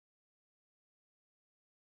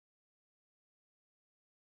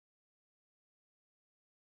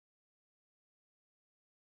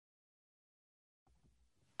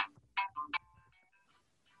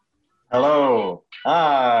Hello,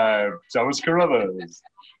 I'm Thomas Carruthers.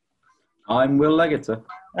 I'm Will Legater.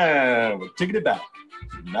 And we're taking it back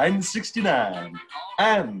to 1969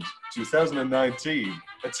 and 2019,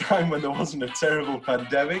 a time when there wasn't a terrible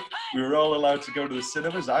pandemic. We were all allowed to go to the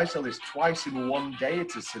cinemas. I saw this twice in one day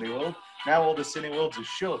at a Cineworld. Now all the Cineworlds are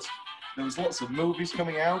shut. There was lots of movies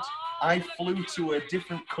coming out. I flew to a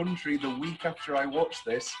different country the week after I watched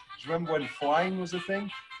this. Do you remember when flying was a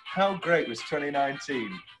thing? How great was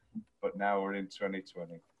 2019? But now we're in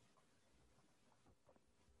 2020.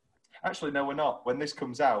 Actually, no, we're not. When this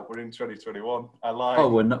comes out, we're in 2021. I lied. Oh,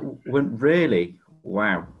 we're really?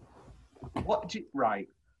 Wow. Right.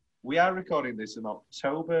 We are recording this in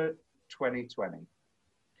October 2020.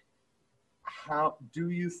 How do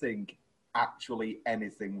you think actually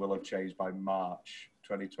anything will have changed by March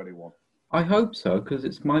 2021? I hope so, because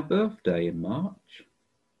it's my birthday in March.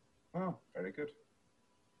 Oh, very good.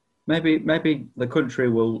 Maybe the country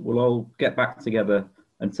will all get back together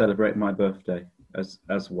and celebrate my birthday as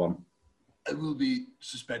one. I will be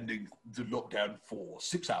suspending the lockdown for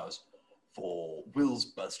 6 hours for Will's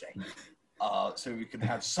birthday, so we can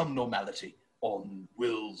have some normality on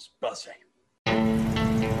Will's birthday.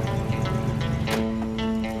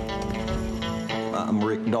 I'm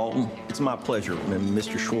Rick Dalton. It's my pleasure,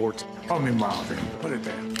 Mr. Schwartz. Call me Marvin. Put it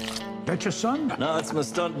there. That your son? No, it's my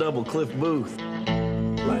stunt double, Cliff Booth.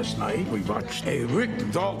 Last night, we watched a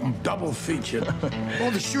Rick Dalton double feature.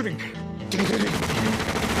 All the shooting.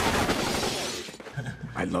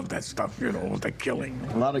 I love that stuff, you know, the killing.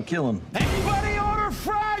 A lot of killing. Anybody order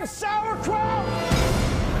fried sauerkraut?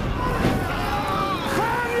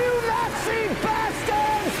 Crown you Nazi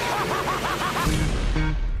bastards!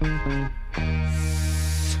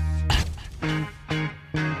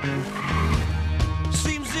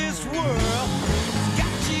 Seems this world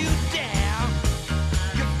got you down.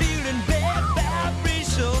 You're feeling bad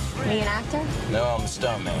vibrations. Are you an actor? No, I'm a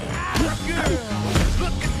stuntman. Girl,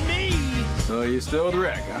 look at me. So you still with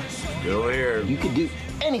Rick, huh? Still here. You could do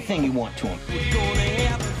anything you want to him. We're gonna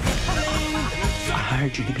have flames. I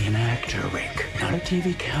hired you to be an actor, Rick, not a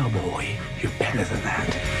TV cowboy. You're better than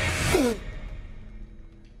that.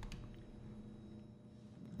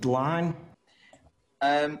 Line?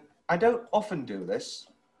 I don't often do this,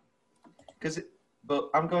 but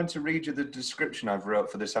I'm going to read you the description I've wrote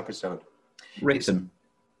for this episode. Written.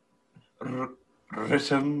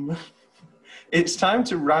 Written. It's time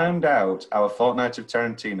to round out our fortnight of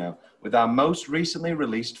Tarantino with our most recently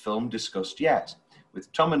released film discussed yet,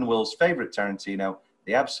 with Tom and Will's favourite Tarantino,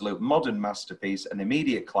 the absolute modern masterpiece and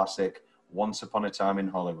immediate classic, Once Upon a Time in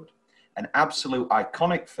Hollywood. An absolute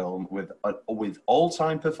iconic film with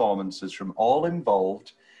all-time performances from all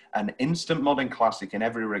involved, an instant modern classic in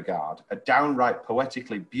every regard, a downright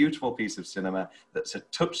poetically beautiful piece of cinema that's a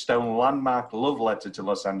touchstone landmark love letter to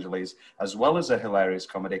Los Angeles, as well as a hilarious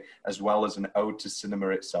comedy, as well as an ode to cinema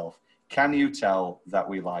itself. Can you tell that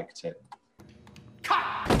we liked it?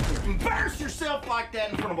 Cut! Embarrass yourself like that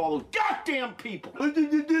in front of all those goddamn people!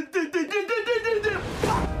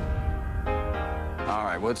 All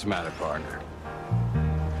right, what's the matter, partner?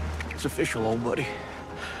 It's official, old buddy.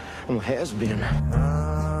 Well, it has been.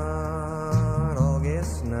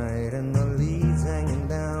 August night and the leaves hanging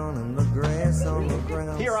down and the grass on the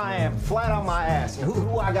ground. Here I am, flat on my ass. And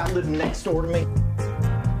who I got living next door to me?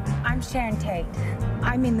 I'm Sharon Tate.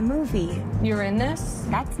 I'm in the movie. You're in this?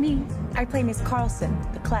 That's me. I play Miss Carlson,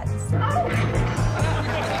 the klutz. It's a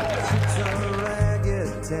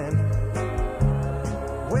ragged tent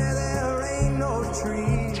where there ain't no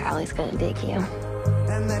trees. Charlie's gonna dig you.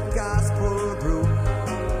 And that gospel group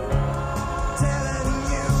telling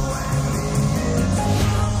you and me it's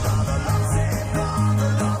Father Love said,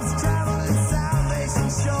 Father Love's traveling salvation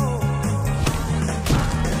show.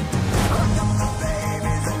 Hook up the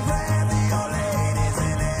babies and grab the old ladies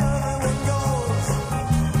and everyone goes.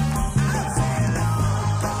 I say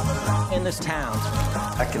love, Father Love. In this town,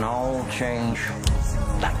 that can all change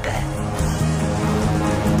like that.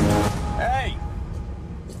 Hey!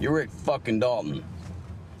 You're Rick fucking Dalton.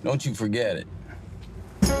 Don't you forget it.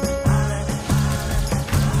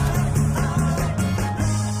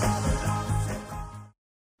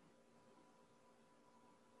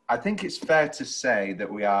 I think it's fair to say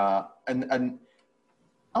that we are, and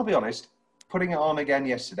I'll be honest, putting it on again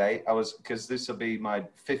yesterday, because this will be my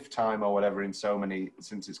 5th time or whatever in so many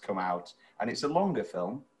since it's come out, and it's a longer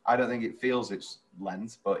film. I don't think it feels its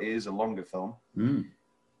length, but it is a longer film.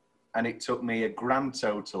 And it took me a grand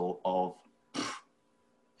total of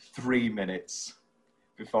 3 minutes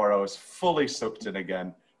before I was fully sucked in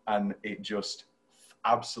again, and it just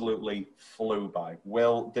absolutely flew by.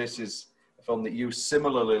 Will, this is a film that you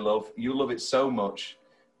similarly love. You love it so much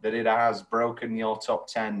that it has broken your top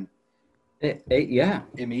 10 Yeah.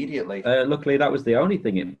 immediately. Luckily, that was the only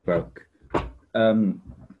thing it broke.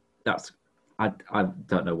 That's I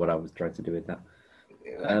don't know what I was trying to do with that.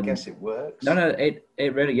 I guess it works. No, it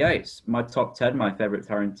really, yeah, it's my top 10, my favorite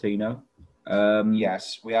Tarantino.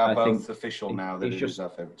 Yes, we are I both think official now that it's it just- is our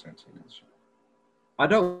favorite Tarantino. I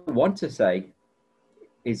don't want to say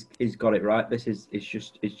he's got it right. It's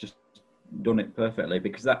just done it perfectly,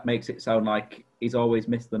 because that makes it sound like he's always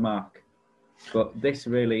missed the mark. But this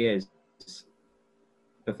really is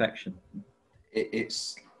perfection.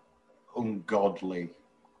 It's ungodly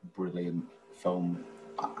brilliant film.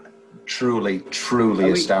 Truly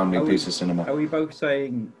astounding piece of cinema. Are we both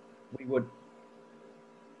saying we would?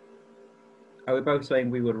 Are we both saying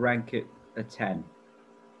we would rank it a 10?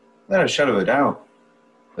 Without a shadow of a doubt.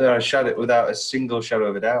 Without a single shadow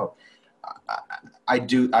of a doubt. I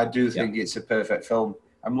do think it's a perfect film.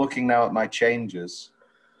 I'm looking now at my changes.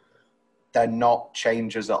 They're not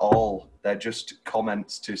changes at all. They're just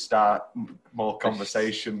comments to start more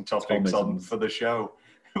conversation topics on for the show.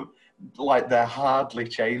 Like, they're hardly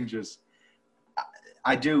changes.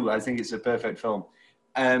 I think it's a perfect film.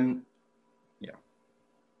 Yeah.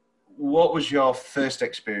 What was your first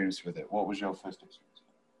experience with it?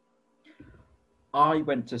 I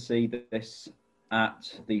went to see this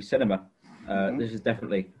at the cinema. This is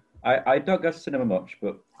definitely. I don't go to cinema much,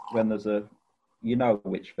 but when there's you know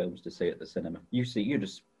which films to see at the cinema. You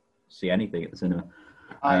just see anything at the cinema.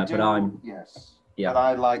 I do. But yes. Yeah. But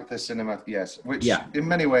I like the cinema. Yes. Which, in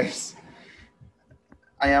many ways,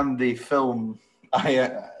 I am the film.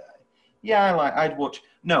 I'd watch.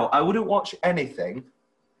 No, I wouldn't watch anything.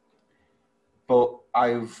 But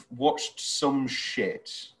I've watched some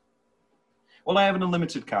shit. Well, I have an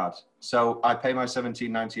unlimited card, so I pay my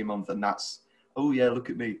 $17.90 a month, and that's, oh yeah,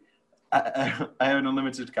 look at me. I have an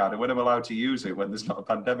unlimited card, and when I'm allowed to use it, when there's not a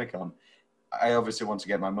pandemic on, I obviously want to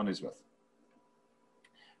get my money's worth.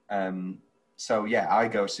 So yeah, I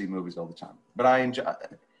go see movies all the time, but I enjoy.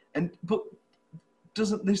 But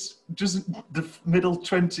doesn't the middle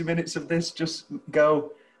 20 minutes of this just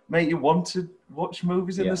make you want to watch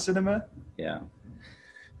movies in the cinema? Yeah.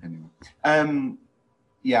 Anyway,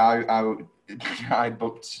 I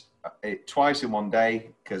booked it twice in one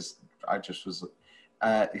day because I just was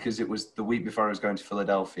because it was the week before I was going to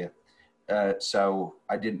Philadelphia, so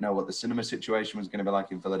I didn't know what the cinema situation was going to be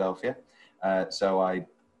like in Philadelphia. So I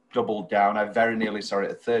doubled down. I very nearly saw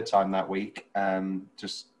it a third time that week.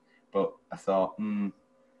 But I thought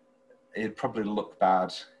it'd probably look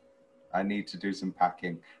bad. I need to do some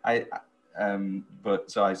packing.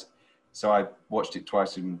 So I watched it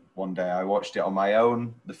twice in one day. I watched it on my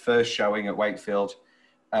own. The first showing at Wakefield.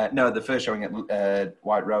 The first showing at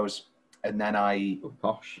White Rose. And then I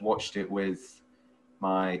watched it with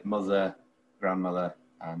my mother, grandmother,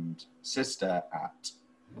 and sister at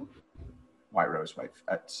White Rose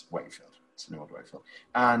at Wakefield. It's an old Wakefield.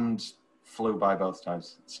 And flew by both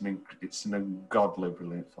times. It's an ungodly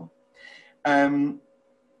brilliant film.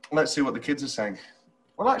 Let's see what the kids are saying.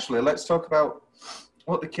 Well, actually, let's talk about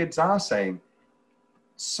what the kids are saying.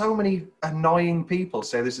 So many annoying people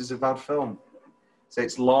say this is a bad film. Say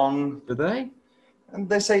it's long. Do they? And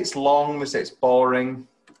they say it's long. They say it's boring.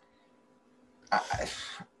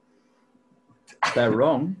 They're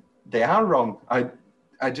wrong. They are wrong. I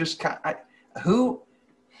just can't. Who?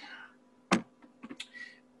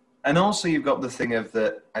 And also, you've got the thing of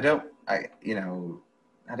that. I don't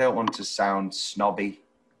want to sound snobby,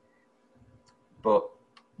 but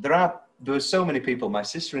there were so many people, my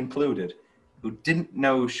sister included, who didn't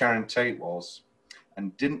know who Sharon Tate was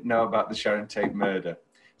and didn't know about the Sharon Tate murder.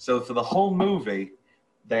 So for the whole movie,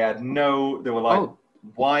 they were like,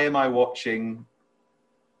 why am I watching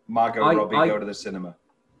Margot Robbie go to the cinema?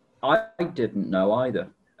 I didn't know either,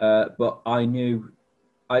 but I knew,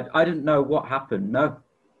 I didn't know what happened. No,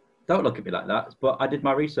 don't look at me like that. But I did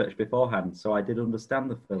my research beforehand, so I did understand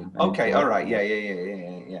the film. Okay, all right,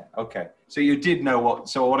 yeah. Okay, so you did know what.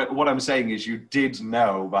 So what I'm saying is, you did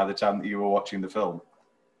know by the time that you were watching the film.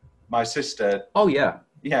 My sister. Oh yeah.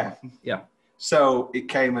 Yeah. Yeah. So it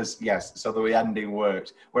came as yes. So the ending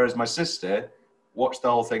worked. Whereas my sister watched the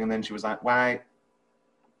whole thing and then she was like, "Why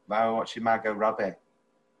are we watching Margot Robbie?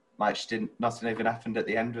 Like nothing even happened at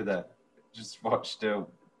the end with her. Just watched her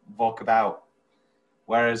walk about."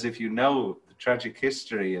 Whereas if you know the tragic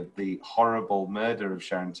history of the horrible murder of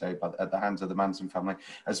Sharon Tate at the hands of the Manson family,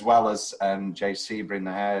 as well as Jay Sebring,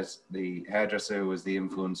 the hairdresser who was the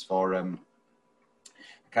influence for, I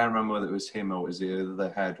can't remember whether it was him or it was the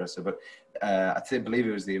other hairdresser, but I believe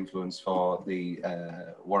it was the influence for the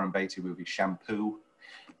Warren Beatty movie Shampoo,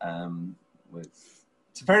 with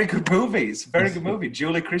It's a very good movie. It's a very good movie.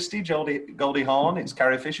 Julie Christie, Goldie Hawn. It's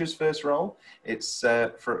Carrie Fisher's first role. It's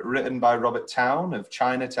written by Robert Towne of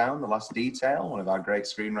Chinatown, The Last Detail, one of our great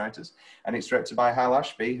screenwriters. And it's directed by Hal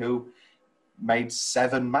Ashby, who made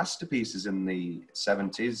 7 masterpieces in the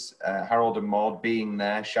 70s. Harold and Maude, Being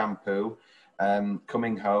There, Shampoo,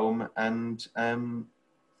 Coming Home, and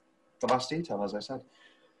The Last Detail, as I said.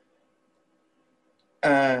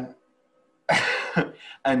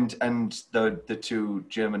 and the 2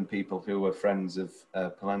 German people who were friends of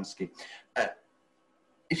Polanski.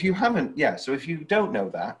 If you haven't, so if you don't know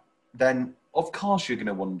that, then of course you're going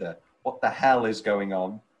to wonder, what the hell is going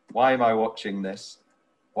on? Why am I watching this?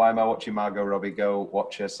 Why am I watching Margot Robbie go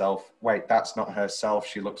watch herself? Wait, that's not herself.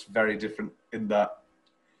 She looks very different in that.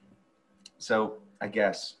 So I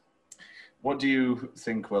guess, what do you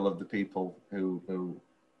think, Will, of the people who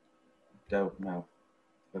don't know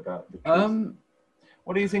about the truth?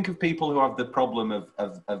 What do you think of people who have the problem of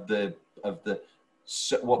the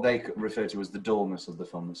what they refer to as the dullness of the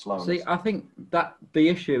film, the slowness? See, I think that the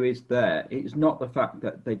issue is there. It's not the fact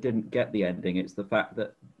that they didn't get the ending. It's the fact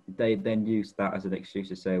that they then used that as an excuse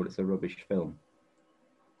to say, well, it's a rubbish film.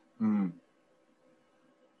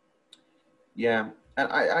 Yeah.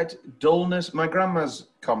 And dullness, my grandma's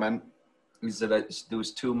comment is that there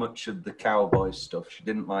was too much of the cowboy stuff. She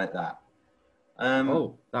didn't like that. That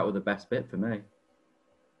was the best bit for me.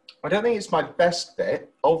 I don't think it's my best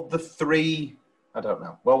bit. Of the 3, I don't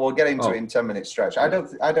know. Well, we'll get into it in 10-minute stretch. I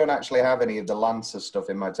don't actually have any of the Lancer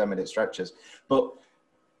stuff in my 10-minute stretches, but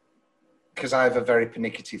because I have a very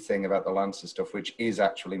pernickety thing about the Lancer stuff, which is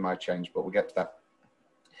actually my change, but we'll get to that.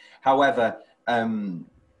 However, I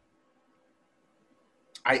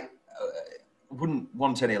wouldn't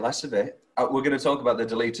want any less of it. We're going to talk about the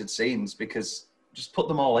deleted scenes because just put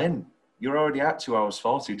them all in. You're already at 2 hours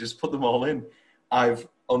 40. Just put them all in.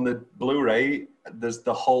 On the Blu-ray, there's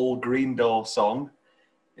the whole Green Door song.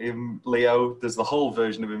 In Leo, there's the whole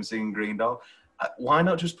version of him singing Green Door. Why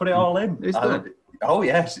not just put it all in? Oh,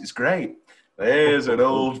 yes, it's great. There's an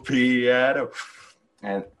old piano.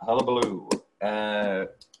 And hullabaloo.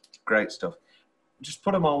 Great stuff. Just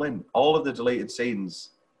put them all in. All of the deleted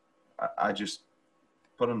scenes, I just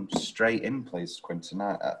put them straight in, please, Quentin.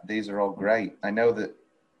 These are all great. I know that,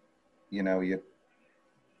 you're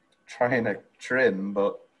trying to trim,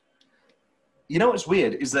 but you know what's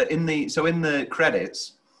weird is that in the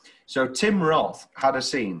credits, so Tim Roth had a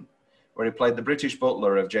scene where he played the British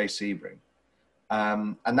butler of Jay Sebring,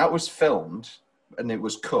 and that was filmed and it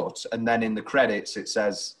was cut, and then in the credits it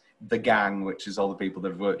says the gang, which is all the people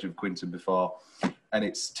that have worked with Quentin before, and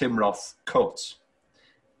it's Tim Roth cut,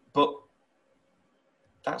 but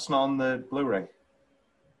that's not on the Blu-ray.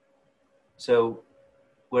 So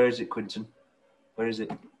where is it, Quentin? Where is it?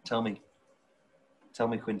 Tell me,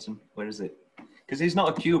 Quentin, where is it? Because he's not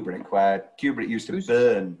a Kubrick, where Kubrick used to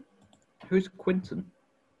burn. Who's Quentin?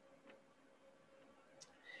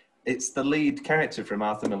 It's the lead character from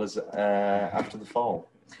Arthur Miller's After the Fall.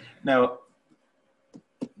 Now,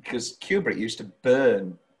 because Kubrick used to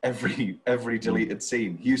burn every deleted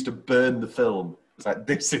scene. He used to burn the film. It's like,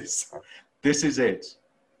 this is it.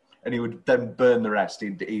 And he would then burn the rest.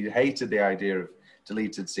 He hated the idea of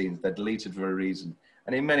deleted scenes. They're deleted for a reason.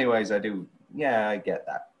 And in many ways, I get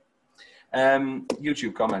that.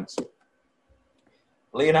 YouTube comments.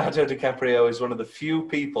 Leonardo DiCaprio is one of the few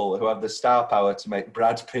people who have the star power to make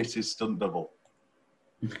Brad Pitt his stunt double.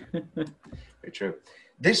 Very true.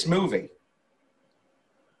 This movie,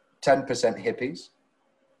 10% hippies,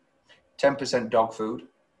 10% dog food,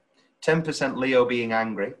 10% Leo being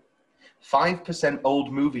angry, 5%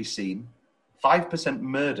 old movie scene, 5%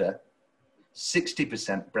 murder,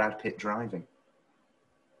 60% Brad Pitt driving.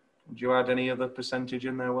 Would you add any other percentage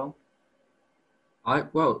in there, Will?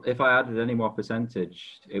 Well, if I added any more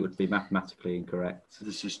percentage, it would be mathematically incorrect.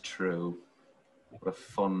 This is true. What a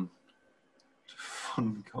fun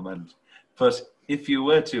comment. But if you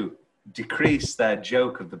were to decrease their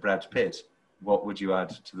joke of the Brad Pitt, what would you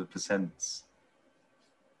add to the percents?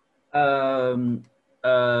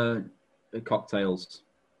 Cocktails.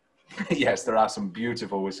 Yes, there are some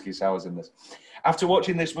beautiful whiskey sours in this. After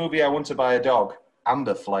watching this movie, I want to buy a dog and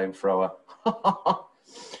a flamethrower.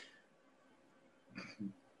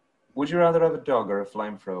 Would you rather have a dog or a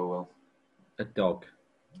flamethrower, Will? A dog.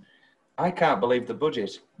 I can't believe the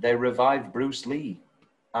budget. They revived Bruce Lee.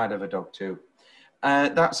 I'd have a dog too.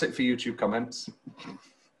 That's it for YouTube comments.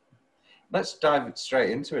 Let's dive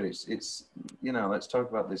straight into it. It's let's talk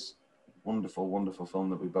about this wonderful, wonderful film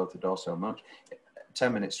that we both adore so much.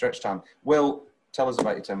 10-minute stretch time. Will, tell us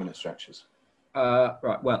about your 10-minute stretches.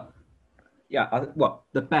 Right, well, yeah,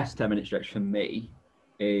 the best 10-minute stretch for me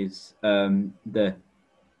is the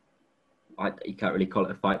you can't really call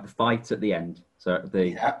it a fight. The fight at the end. So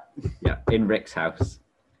Yeah. in Rick's house,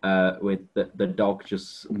 with the dog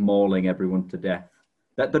just mauling everyone to death.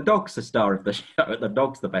 The dog's the star of the show. The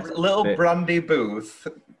dog's the best. Little bit. Brandy Booth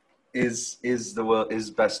is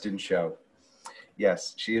best in show.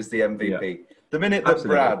 Yes, she is the MVP. Yeah. The minute that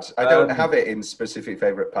Absolutely. Brad, I don't have it in specific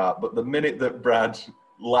favorite part, but the minute that Brad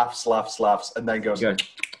laughs, and then goes, and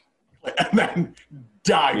then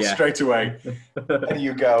dies straight away, and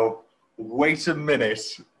you go, wait a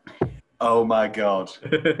minute, oh my god,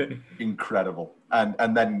 incredible,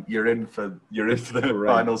 and then you're in for the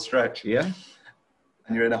final stretch. Yeah.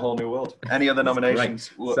 And you're in a whole new world. Any other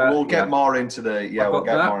nominations? We'll get more into the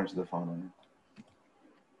more into the final.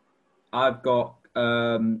 I've got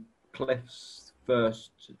Cliff's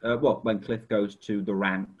first. When Cliff goes to the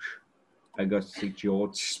ranch and goes to see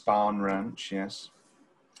George. Spahn Ranch, yes.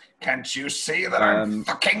 Can't you see that I'm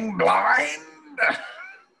fucking blind?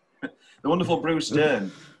 The wonderful Bruce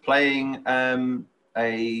Dern playing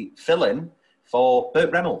a fill-in for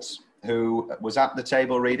Burt Reynolds, who was at the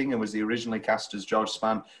table reading and was the originally cast as George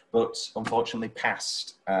Spahn, but unfortunately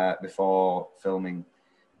passed before filming.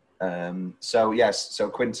 So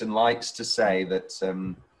Quentin likes to say that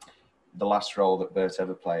the last role that Burt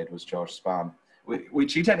ever played was George Spahn,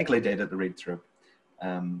 which he technically did at the read-through.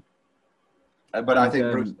 But I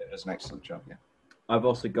think Bruce does an excellent job, yeah. I've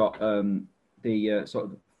also got the sort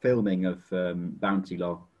of filming of Bounty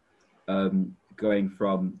Law, going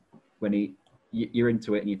from when you're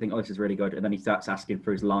into it and you think, oh, this is really good, and then he starts asking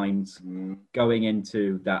for his lines, going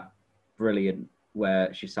into that brilliant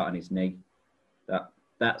where she sat on his knee.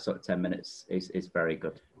 That sort of 10 minutes is very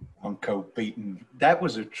good. Uncle Beaton. That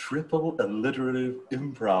was a triple alliterative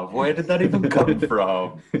improv. Where did that even come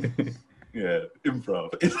from? Yeah,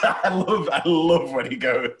 improv. I love when he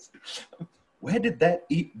goes, where did that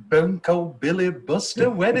eat Bunko Billy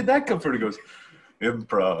Buster? Where did that come from? He goes,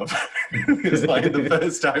 improv. It's like the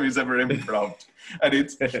first time he's ever improv. And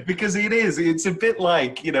it's because it's a bit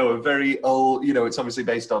like, a very old, it's obviously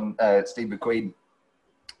based on Steve McQueen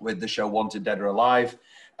with the show Wanted Dead or Alive,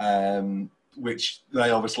 which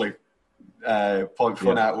they obviously point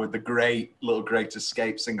fun out with the great little Great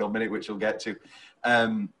Escape single minute, which we'll get to.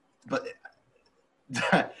 But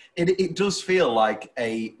it does feel like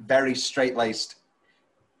a very straight-laced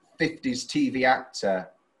 50s TV actor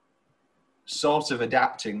sort of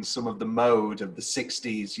adapting some of the mode of the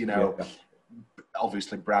 60s,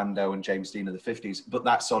 obviously Brando and James Dean of the 50s, but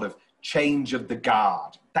that sort of change of the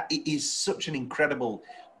guard. That it is such an incredible...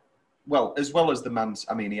 Well, as well as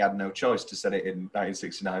he had no choice to set it in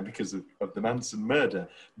 1969 because of the Manson murder.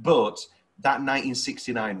 But that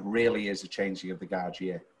 1969 really is a changing of the guard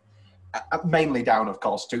year. Mainly down, of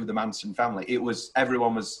course, to the Manson family.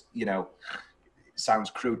 Everyone was, it sounds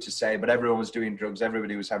crude to say, but everyone was doing drugs,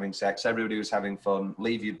 everybody was having sex, everybody was having fun,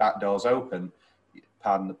 leave your back doors open,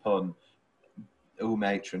 pardon the pun. Ooh,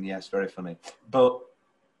 matron, yes, very funny.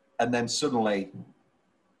 And then suddenly...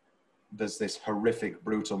 there's this horrific,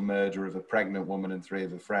 brutal murder of a pregnant woman and 3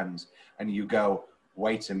 of her friends. And you go,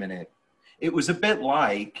 wait a minute. It was a bit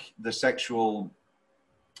like the sexual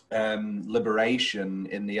liberation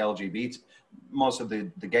in the LGBT, most of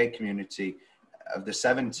the gay community of the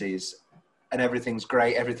 70s. And everything's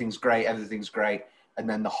great. And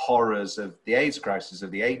then the horrors of the AIDS crisis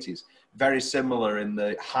of the 80s. Very similar in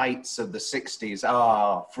the heights of the 60s.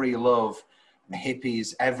 Free love,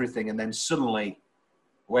 hippies, everything. And then suddenly...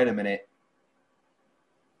 wait a minute,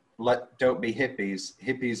 don't be hippies.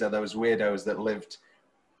 Hippies are those weirdos that lived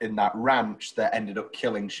in that ranch that ended up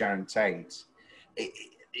killing Sharon Tate.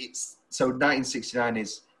 So 1969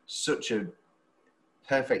 is such a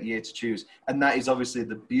perfect year to choose. And that is obviously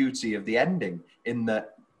the beauty of the ending, in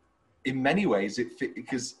that in many ways,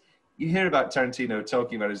 because you hear about Tarantino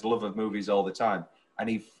talking about his love of movies all the time. And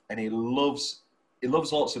he loves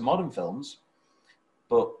lots of modern films,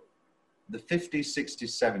 but the 50s,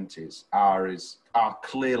 60s, 70s are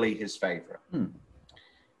clearly his favorite.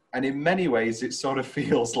 And in many ways, it sort of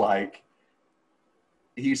feels like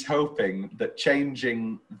he's hoping that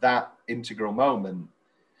changing that integral moment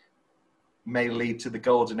may lead to the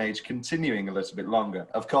golden age continuing a little bit longer.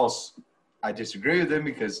 Of course, I disagree with him,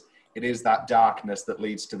 because it is that darkness that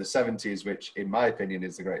leads to the 70s, which, in my opinion,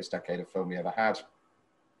 is the greatest decade of film we ever had.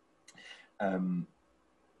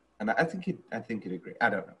 And I think he'd agree. I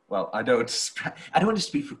don't know. Well, I don't want to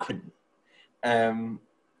speak for Quentin.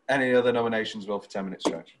 Any other nominations, Will, for 10 Minute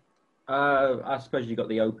Stretch? I suppose you got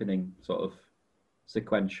the opening sort of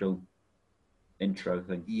sequential intro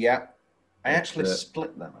thing. Yeah. I actually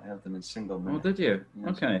split them. I have them in single minutes. Oh, did you? Yes,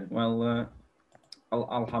 okay. Well,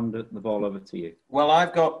 I'll hand the ball over to you. Well,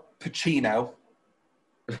 I've got Pacino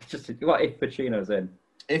Just what if Pacino's in?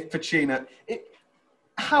 If Pacino,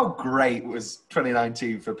 how great was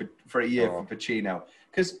 2019 for a year for Pacino?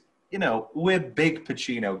 Because we're big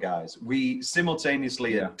Pacino guys. We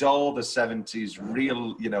simultaneously adore the 70s,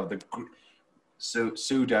 real, the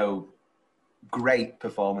pseudo great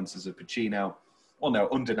performances of Pacino. Well, no,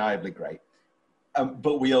 undeniably great.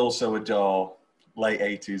 But we also adore late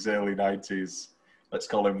 80s, early 90s. Let's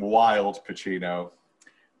call him wild Pacino.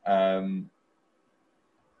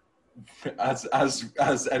 As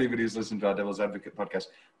anybody who's listened to our Devil's Advocate podcast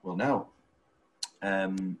will know.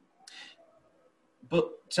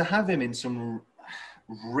 But to have him in some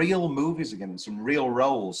real movies again, in some real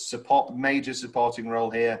roles, major supporting role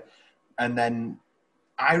here, and then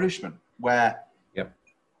Irishman, where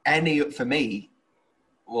for me,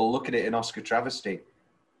 we'll look at it in Oscar travesty.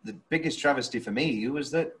 The biggest travesty for me was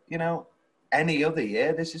that, any other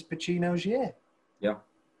year, this is Pacino's year. Yeah.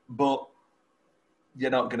 But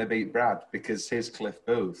you're not going to beat Brad because here's Cliff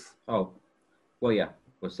Booth. Oh, well, yeah,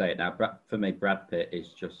 we'll say it now. For me, Brad Pitt is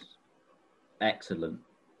just excellent.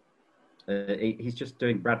 He's just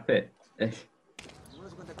doing Brad Pitt.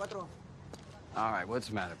 All right, what's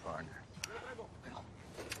the matter, partner?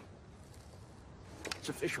 It's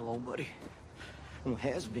official, old buddy. Well, it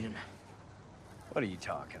has been. What are you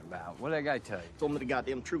talking about? What did that guy tell you? Told me the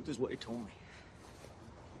goddamn truth is what he told me.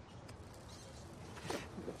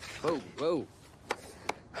 Whoa, whoa.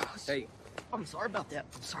 Hey. I'm sorry about that.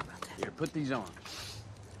 Here, put these on.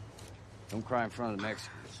 Don't cry in front of the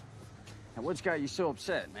Mexicans. Now, what's got you so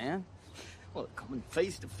upset, man? Well, coming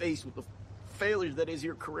face to face with the failures that is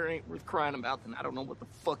your career ain't worth crying about, then I don't know what the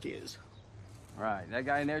fuck is. All right, that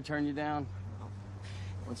guy in there turned you down?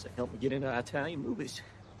 Wants to help me get into Italian movies.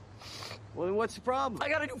 Well, then what's the problem? I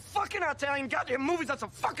gotta do fucking Italian goddamn movies. That's a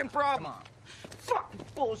fucking problem. Come on. Fucking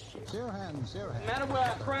bullshit. No matter where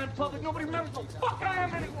I cry in public, nobody remembers the fuck I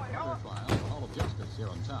am anyway, huh?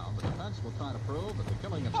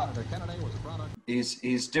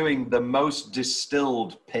 He's doing the most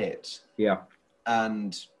distilled Pitt. Yeah.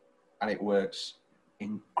 And it works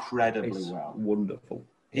incredibly well. Wonderful.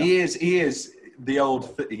 He is the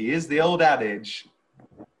old adage,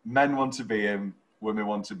 men want to be him, women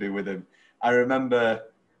want to be with him. I remember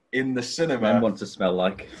in the cinema. Men want to smell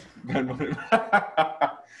like. Men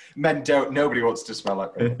don't. Nobody wants to smell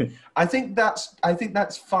like them. I think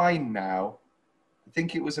that's fine now. I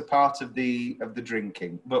think it was a part of the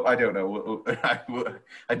drinking, but I don't know.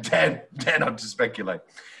 I dare not to speculate.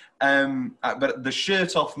 But the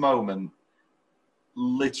shirt off moment,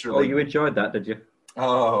 literally. Oh, you enjoyed that, did you?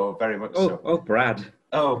 Oh, very much so. Oh, Brad.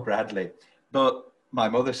 Oh, Bradley. But my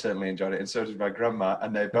mother certainly enjoyed it, and so did my grandma,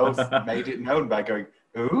 and they both made it known by going,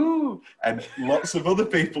 ooh, and lots of other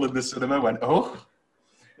people in the cinema went, oh.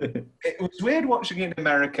 It was weird watching it in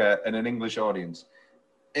America and an English audience.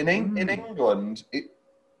 In England, it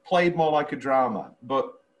played more like a drama,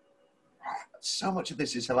 but so much of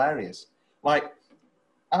this is hilarious. Like,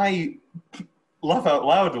 I laugh out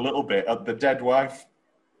loud a little bit at the dead wife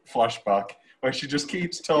flashback, where she just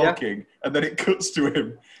keeps talking, and then it cuts to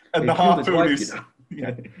him, and the harpoon is...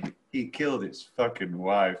 Yeah, he killed his fucking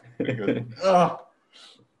wife. He goes, oh,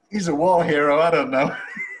 he's a war hero, I don't know.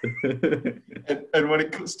 and when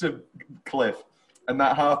it cuts to Cliff, and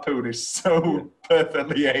that harpoon is so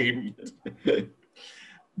perfectly aimed.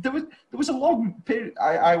 There was a long period.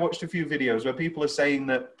 I watched a few videos where people are saying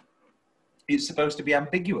that it's supposed to be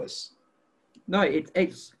ambiguous. No,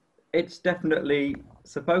 it's definitely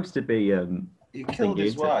supposed to be. He killed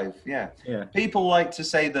his wife. Yeah. People like to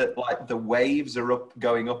say that like the waves are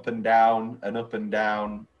going up and down,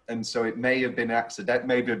 and so it may have been accident.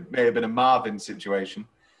 May have been a Marvin situation.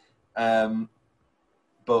 But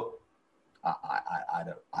I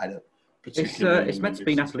don't particularly. It's meant to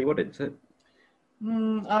be Natalie Wood, isn't it?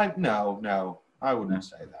 No, I wouldn't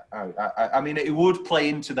say that. I mean, it would play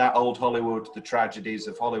into that old Hollywood, the tragedies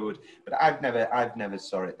of Hollywood, but I've never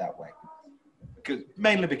saw it that way.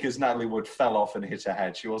 Mainly because Natalie Wood fell off and hit her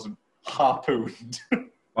head. She wasn't harpooned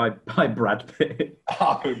by Brad Pitt.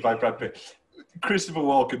 Harpooned by Brad Pitt. Christopher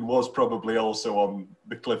Walken was probably also on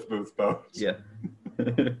the Cliff Booth boat. Yeah.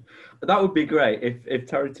 That would be great if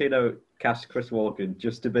Tarantino cast Chris Walken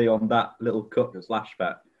just to be on that little cut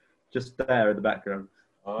flashback, just there in the background.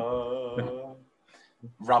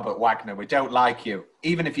 Robert Wagner, we don't like you.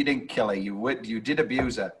 Even if you didn't kill her, you did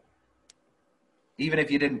abuse her. Even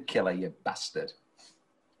if you didn't kill her, you bastard.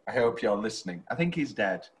 I hope you're listening. I think he's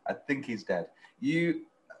dead.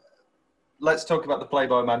 Let's talk about the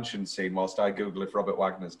Playboy Mansion scene whilst I Google if Robert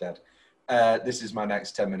Wagner's dead. This is my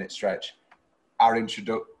next 10-minute stretch.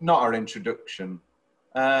 Not our introduction,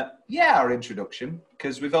 Yeah, our introduction,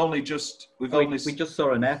 because we've only just We just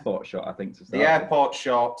saw an airport shot, I think, to start the with. airport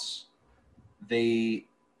shots, where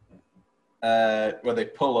they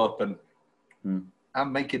pull up and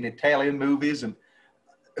I'm making Italian movies, and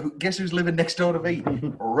guess who's living next door to me?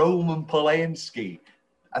 Roman Polanski.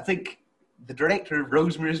 I think the director of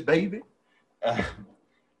Rosemary's Baby.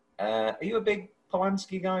 Are you a big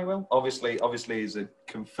Polanski guy, Will? Obviously he's a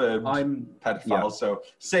confirmed pedophile, so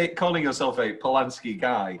calling yourself a Polanski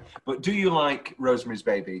guy. But do you like Rosemary's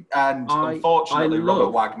Baby? And unfortunately,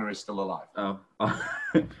 Robert Wagner is still alive. Oh,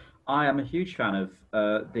 I am a huge fan of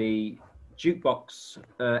the jukebox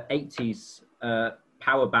 80s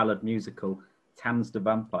power ballad musical Tanz der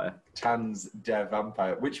Vampire. Tanz der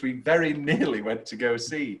Vampire, which we very nearly went to go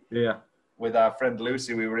see. Yeah. With our friend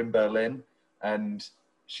Lucy, we were in Berlin, and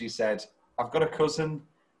she said, I've got a cousin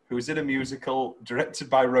who's in a musical directed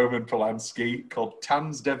by Roman Polanski called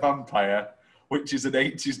Tanz der Vampire, which is an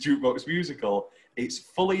 80s jukebox musical. It's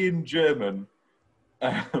fully in German.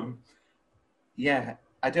 Yeah,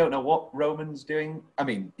 I don't know what Roman's doing. I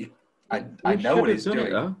mean, I know what he's doing.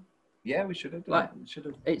 Though. Yeah, we should have done it. We should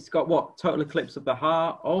have. It's got what? Total Eclipse of the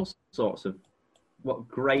Heart, all sorts of what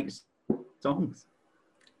great songs.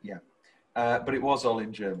 Yeah, but it was all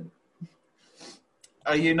in German.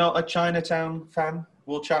 Are you not a Chinatown fan?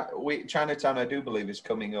 Well, Chinatown, I do believe, is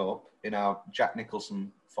coming up in our Jack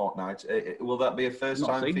Nicholson fortnight. Will that be a first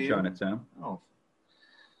time for you? Chinatown. Oh,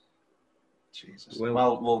 Jesus.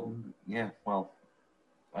 Well,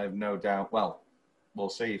 I have no doubt. Well, we'll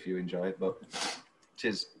see if you enjoy it, but it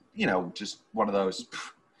is, just one of those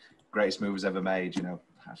greatest movies ever made.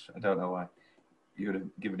 I don't know why you would have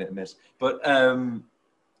given it a miss, but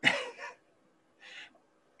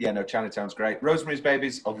yeah, no, Chinatown's great. Rosemary's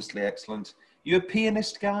Baby's obviously excellent. You a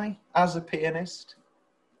pianist guy? As a pianist,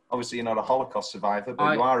 obviously you're not a Holocaust survivor,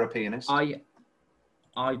 but you are a pianist. I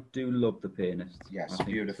do love The Pianist. Yes, I think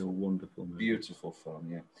beautiful, it's a wonderful movie. Beautiful film,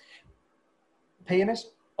 yeah.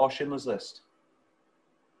 Pianist or Schindler's List?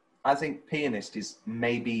 I think Pianist is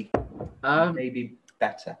maybe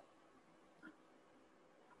better.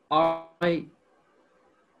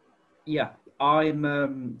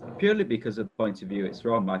 I'm purely because of the point of view it's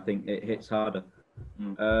from. I think it hits harder.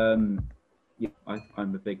 I'm a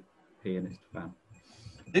big Pianist fan.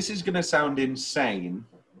 This is going to sound insane.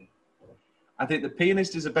 I think The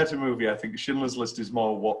Pianist is a better movie. I think Schindler's List is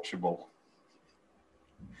more watchable.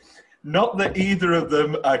 Not that either of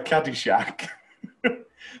them are Caddyshack,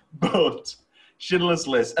 but Schindler's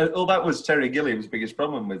List. That was Terry Gilliam's biggest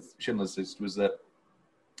problem with Schindler's List, was that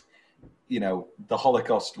the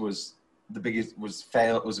Holocaust was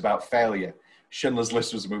was about failure. Schindler's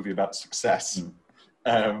List was a movie about success.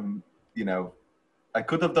 I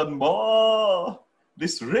could have done more.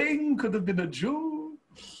 This ring could have been a jewel.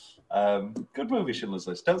 Good movie, Schindler's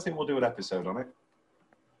List. Don't think we'll do an episode on it.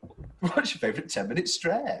 What's your favourite 10-minute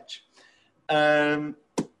stretch?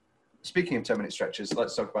 Speaking of 10-minute stretches,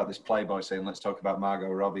 let's talk about this Playboy scene. Let's talk about Margot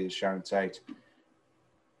Robbie as Sharon Tate.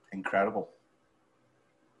 Incredible.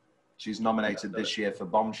 She's nominated this year for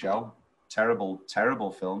Bombshell. Terrible, terrible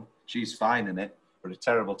film. She's fine in it, but a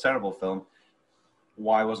terrible, terrible film.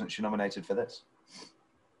 Why wasn't she nominated for this?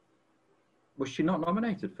 Was she not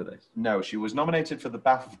nominated for this? No, she was nominated for the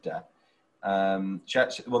BAFTA.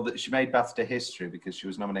 She made BAFTA history because she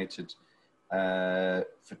was nominated for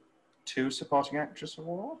 2 Supporting Actress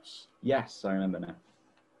Awards. Yes, I remember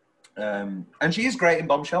now. And she is great in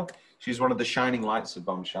Bombshell. She's one of the shining lights of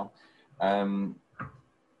Bombshell.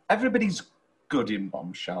 Everybody's good in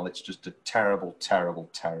Bombshell. It's just a terrible, terrible,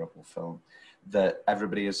 terrible film that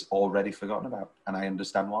everybody has already forgotten about, and I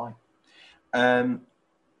understand why.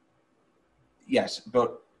 Yes,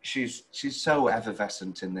 but she's so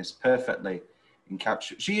effervescent in this, perfectly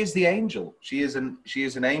encapsulated. She is the angel. She is an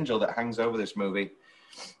angel that hangs over this movie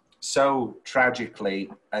so tragically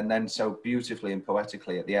and then so beautifully and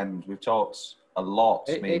poetically at the end. We've talked a lot.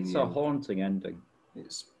 It's a haunting ending.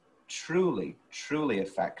 It's truly, truly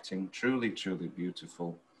affecting, truly, truly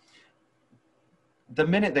beautiful. The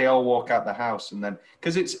minute they all walk out the house, and then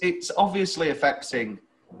because it's obviously affecting.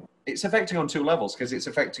 It's affecting on 2 levels, because it's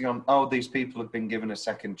affecting on, these people have been given a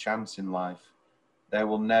second chance in life. They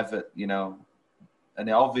will never, and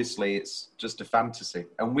obviously it's just a fantasy.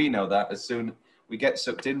 And we know that as soon we get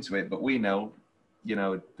sucked into it, but we know,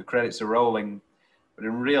 the credits are rolling, but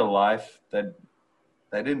in real life, they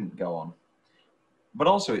didn't go on. But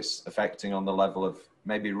also it's affecting on the level of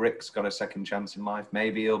maybe Rick's got a second chance in life.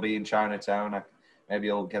 Maybe he'll be in Chinatown. Maybe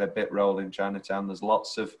he'll get a bit role in Chinatown. There's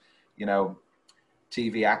lots of,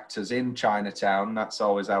 TV actors in Chinatown. That's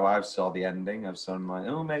always how I've saw the ending. I've seen like,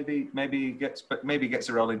 maybe he gets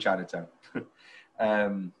a role in Chinatown.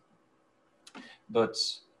 But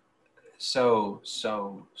so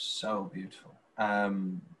beautiful,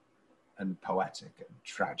 and poetic and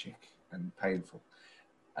tragic and painful.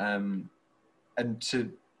 And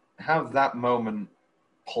to have that moment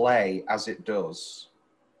play as it does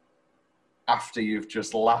after you've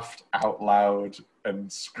just laughed out loud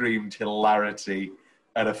and screamed hilarity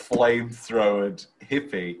at a flamethrowered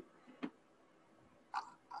hippie,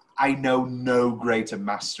 I know no greater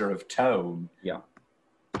master of tone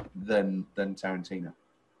than Tarantino.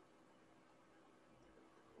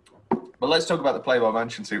 But let's talk about the Playboy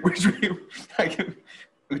Mansion suit, which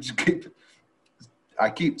I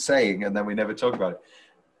keep saying, and then we never talk about it.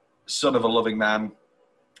 Son of a loving man,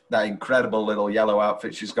 that incredible little yellow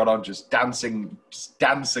outfit she's got on, just dancing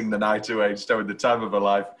the night away, just having the time of her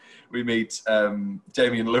life. We meet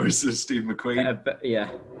Damian Lewis as Steve McQueen.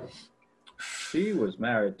 Yeah. She was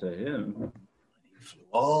married to him. He flew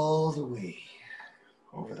all the way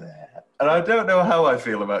over there. And I don't know how I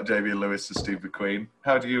feel about Damian Lewis as Steve McQueen.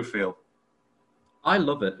 How do you feel? I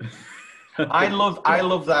love it. I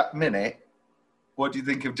love that minute. What do you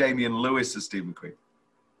think of Damian Lewis as Steve McQueen?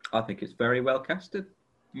 I think it's very well casted.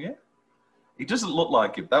 Yeah. He doesn't look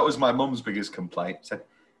like him. That was my mum's biggest complaint. Said,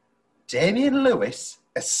 Damian Lewis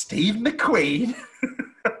as Steve McQueen?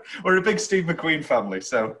 We're a big Steve McQueen family,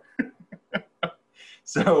 so...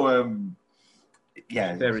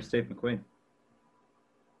 yeah. Very Steve McQueen.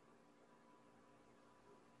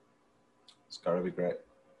 It's got to be great.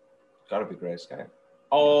 Got to be Grayscale.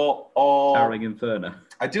 Towering Inferno.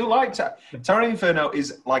 I do like Towering Inferno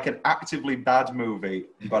is like an actively bad movie,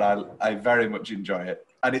 but I very much enjoy it.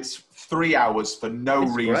 And it's 3 hours for no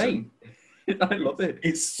reason. Great. I love it.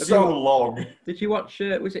 It's so long. Did you watch,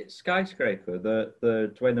 was it Skyscraper, the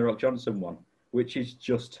Dwayne The Rock Johnson one, which is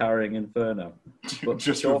just Towering Inferno? But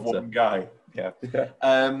just with one guy. Yeah.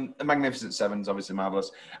 The Magnificent Seven's obviously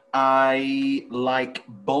marvellous. I like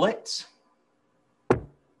Bullet.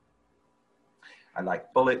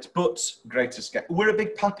 But Great Escape. We're a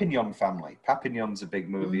big Papillon family. Papignon's a big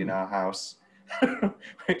movie in our house,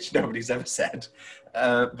 which nobody's ever said.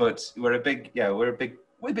 But we're big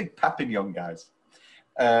Papillon guys.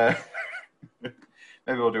 Maybe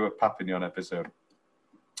we'll do a Papillon episode.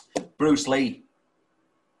 Bruce Lee.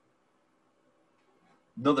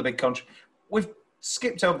 Another big We've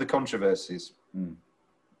skipped over the controversies.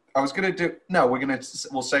 I was going to do... No,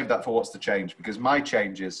 we'll save that for What's the Change, because my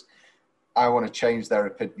change is... I want to change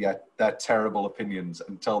their terrible opinions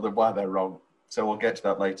and tell them why they're wrong. So we'll get to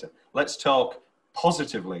that later. Let's talk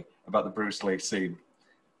positively about the Bruce Lee scene.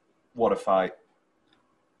 What a fight!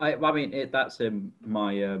 I mean, that's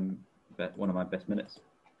my one of my best minutes.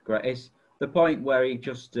 Great, it's the point where he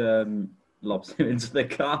just lobs him into the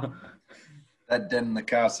car. That dent in the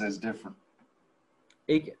car says different.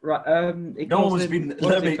 Let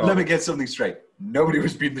me get something straight. Nobody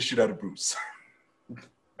was beating the shit out of Bruce.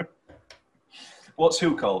 What's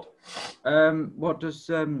who called? What does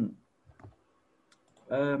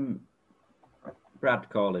Brad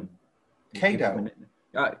call him? Kato.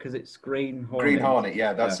 Because it's Green Hornet. Green Hornet,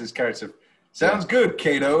 yeah, that's his character. Sounds good,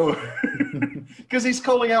 Kato. Because he's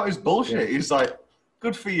calling out his bullshit. Yeah. He's like,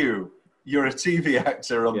 good for you. You're a TV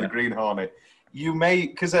actor on the Green Hornet. You may,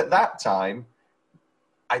 because at that time,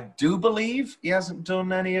 I do believe he hasn't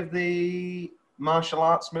done any of the martial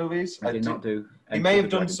arts movies. I did not do. He may have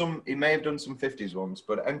done some. He may have done some 50s ones,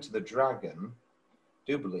 but Enter the Dragon, I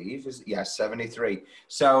do believe is 73.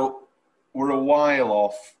 So we're a while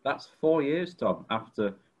off. That's 4 years, Tom,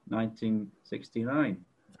 after 1969.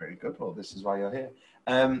 Very good. Well, this is why you're here.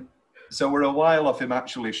 So we're a while off him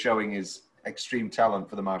actually showing his extreme talent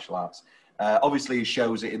for the martial arts. Obviously, he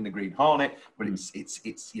shows it in the Green Hornet, but it's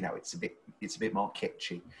a bit more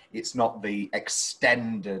kitschy. It's not the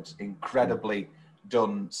extended, incredibly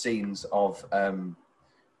done scenes of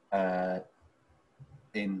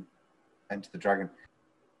in Enter the Dragon.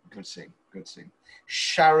 Good scene.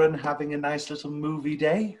 Sharon having a nice little movie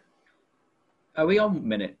day. Are we on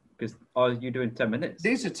minute? Because are you doing 10 minutes?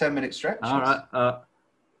 These are 10-minute stretches. All right.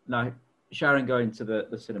 No, Sharon going to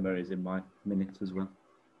the cinema is in my minute as well.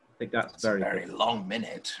 I think that's a very long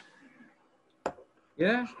minute.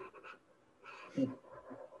 Yeah.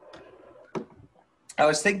 I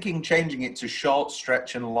was thinking changing it to short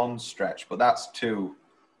stretch and long stretch, but that's too...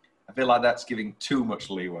 I feel like that's giving too much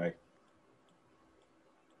leeway.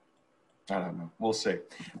 I don't know. We'll see.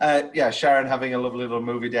 Sharon having a lovely little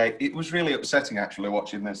movie day. It was really upsetting, actually,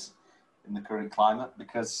 watching this in the current climate,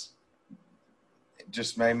 because it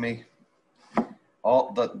just made me...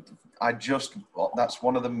 that's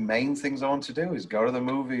one of the main things I want to do, is go to the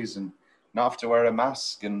movies and not have to wear a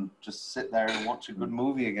mask and just sit there and watch a good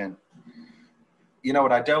movie again. You know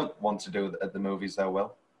what I don't want to do at the movies, though,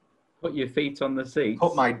 Will? Put your feet on the seats.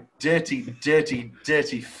 Put my dirty, dirty,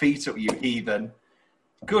 dirty feet up, you heathen.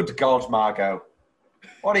 Good God, Margot.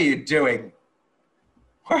 What are you doing?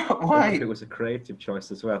 Why? It was a creative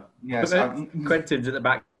choice as well. Yes. Quentin's at the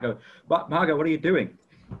back going, "What, Margot, what are you doing?"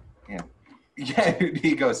 Yeah. Yeah,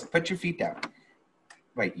 he goes, put your feet down.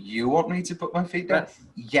 Wait, you want me to put my feet down?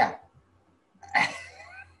 Yes. Yeah.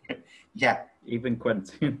 Yeah. Even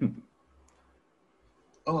Quentin.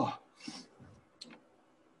 Oh.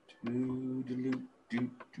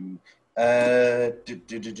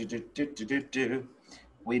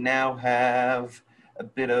 We now have a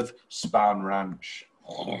bit of Spahn Ranch.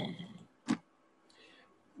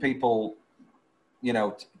 People, you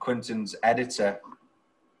know, Quentin's editor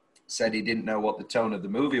said he didn't know what the tone of the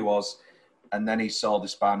movie was, and then he saw the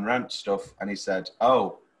Spahn Ranch stuff, and he said,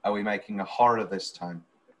 "Oh, are we making a horror this time?"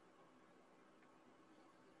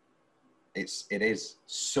 It is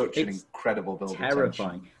such an incredible build.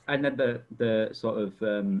 Terrifying. And then the sort of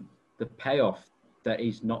the payoff that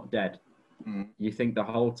he's not dead. Mm. You think the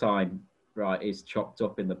whole time, right, he's chopped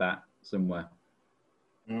up in the back somewhere.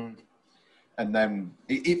 Mm. And then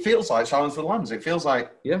it feels like Silence of the Lambs. It feels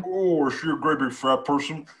like, oh, is she a great big fat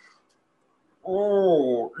person?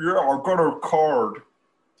 Oh, yeah, I got her card.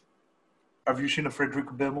 Have you seen a Frederick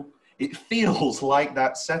Bimmel? It feels like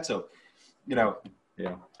that setup. You know,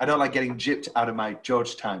 yeah. I don't like getting gypped out of my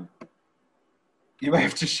George time. You may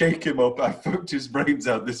have to shake him up. I fucked his brains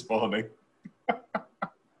out this morning.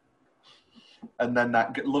 And then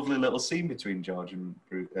that lovely little scene between George and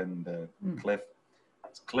Cliff.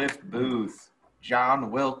 It's Cliff Booth. John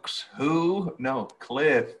Wilkes. Who? No,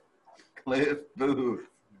 Cliff. Cliff Booth.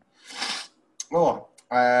 Oh,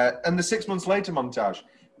 and the 6 months later montage.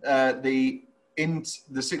 The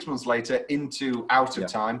 6 months later into Out of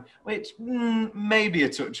Time, which maybe a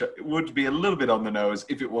touch would be a little bit on the nose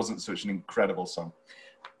if it wasn't such an incredible song.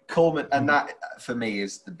 Coleman, and that for me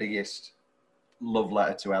is the biggest love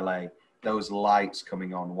letter to LA. Those lights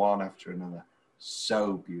coming on one after another,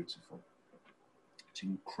 so beautiful. It's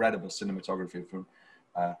incredible cinematography from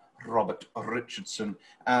Robert Richardson,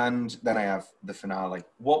 and then I have the finale.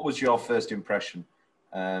 What was your first impression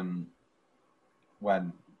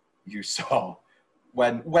when you saw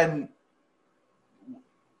when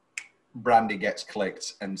Brandy gets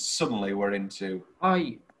clicked and suddenly we're into?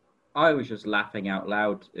 I was just laughing out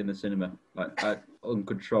loud in the cinema, like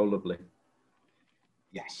uncontrollably.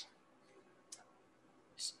 Yes.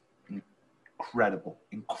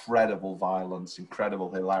 Incredible violence,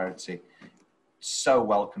 incredible hilarity. So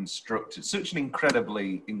well constructed. Such an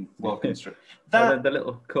incredibly well constructed. The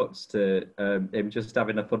little cuts to him just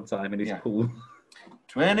having a fun time in his pool.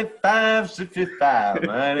 25, 65,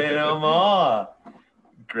 no more.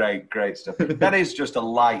 Great stuff. That is just a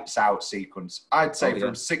lights out sequence. I'd say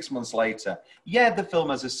from 6 months later. Yeah, the film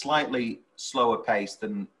has a slightly slower pace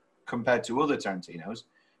than compared to other Tarantinos.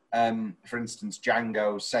 For instance,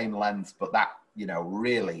 Django, same length, but that, you know,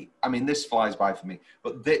 really, I mean, this flies by for me,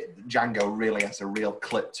 but Django really has a real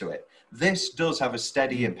clip to it. This does have a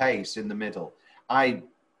steadier pace in the middle. I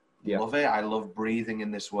love it. I love breathing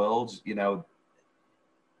in this world. You know,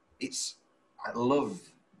 I love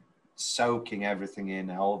soaking everything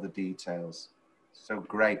in, all the details. So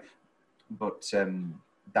great. But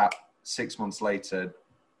that 6 months later,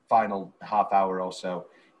 final half hour or so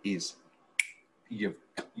is you've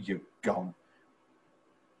gone.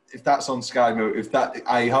 If that's on Sky Movie,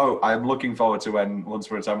 I'm looking forward to when Once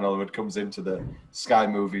Upon a Time in Hollywood comes into the Sky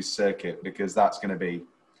Movies circuit, because that's going to be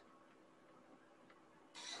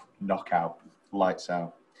knockout, lights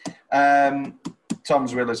out.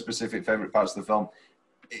 Tom's really specific favourite parts of the film.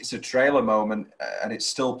 It's a trailer moment, and it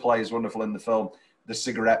still plays wonderful in the film. The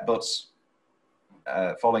cigarette butts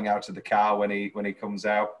falling out of the car when he comes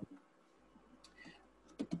out.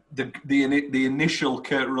 The initial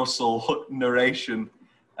Kurt Russell narration,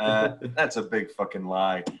 that's a big fucking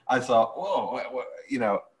lie. I thought, whoa, you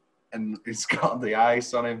know, and it's got the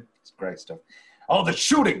ice on him. It's great stuff. Oh, the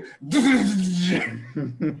shooting!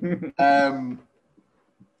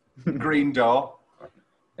 Green Door.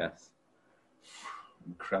 Yes.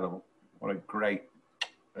 Incredible. What a great...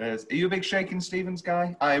 Are you a big Shakin' Stevens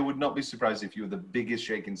guy? I would not be surprised if you were the biggest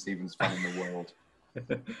Shakin' Stevens fan in the world.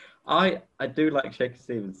 I do like Shakin'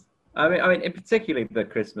 Stevens. I mean, in particularly the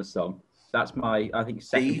Christmas song. That's my, I think,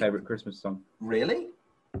 second favourite Christmas song. Really?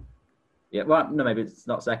 Yeah, well, no, maybe it's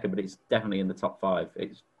not second, but it's definitely in the top 5.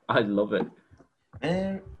 I love it.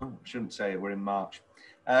 I shouldn't say it. We're in March.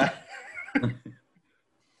 Not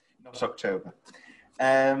October.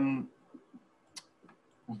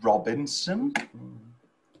 Robinson.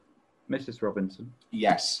 Mrs. Robinson.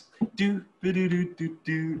 Yes. Do, do, do, do, do,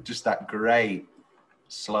 do. Just that great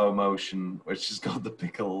slow motion, which has got the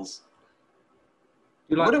pickles.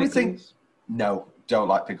 Do you like What do we pickles? think? No, don't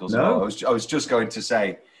like pickles at No? all. I was just going to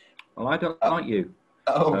say. Well, I don't like you.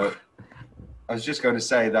 Oh, I was just going to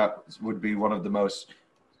say that would be one of the most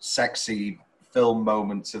sexy film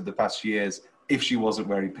moments of the past years if she wasn't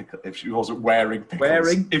wearing pickles. If she wasn't wearing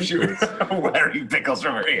pickles. If she was wearing pickles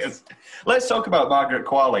from her ears. Let's talk about Margaret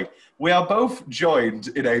Qualley. We are both joined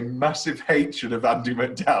in a massive hatred of Andie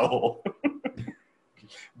MacDowell.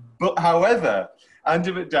 But however,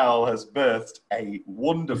 Andie MacDowell has birthed a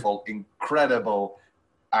wonderful, incredible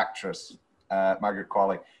actress, Margaret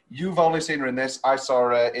Qualley. You've only seen her in this. I saw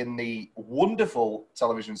her in the wonderful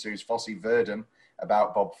television series Fosse Verdon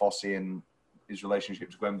about Bob Fosse and his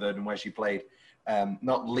relationship to Gwen Verdon, where she played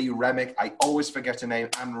not Lee Remick. I always forget her name,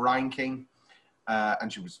 Anne Reinking,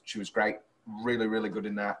 and she was great, really, really good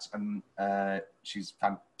in that, and she's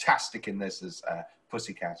fantastic in this as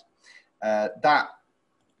Pussycat.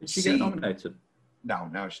 Did she get nominated?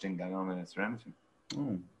 No, she didn't get nominated or anything.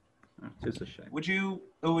 Oh, that is a shame.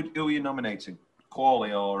 Who are you nominating?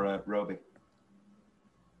 Qualley or Roby?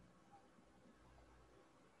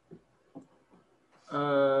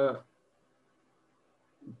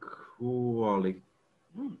 Qualley.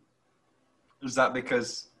 Is that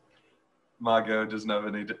because Margot doesn't have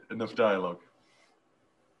enough dialogue?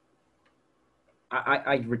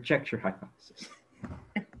 I reject your hypothesis.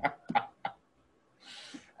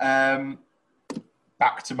 Back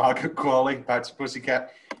to Margaret Qualley, back to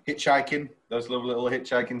Pussycat. Hitchhiking, those lovely little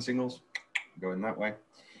hitchhiking singles. Going that way.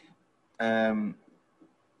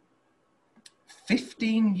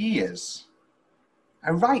 15 years.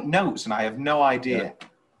 I write notes and I have no idea. Yeah.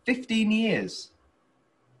 15 years.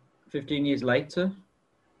 15 years later?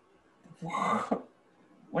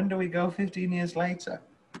 When do we go 15 years later?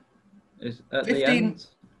 Is at 15, the end?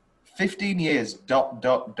 15 years, ...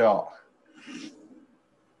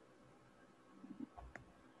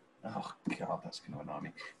 Oh, God, that's going to annoy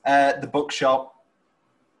me. The bookshop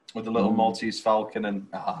with the little Maltese falcon and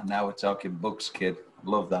now we're talking books, kid.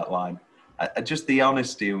 Love that line. Just the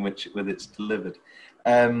honesty in which with it's delivered.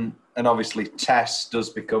 And obviously Tess does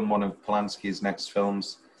become one of Polanski's next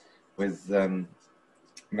films with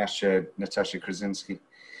Natasha Krasinski.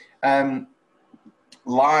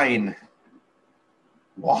 Line.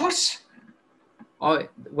 What? Oh,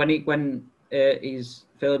 when he's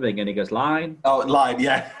filming and he goes, line? Oh, line,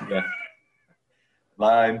 yeah. Yeah.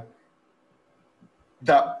 Line.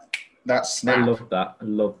 That snap. I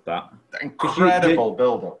love that. Incredible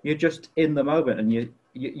build-up. You're just in the moment and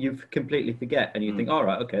you completely forget and you think, all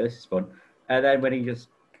right, okay, this is fun. And then when he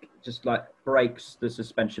just like breaks the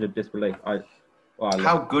suspension of disbelief.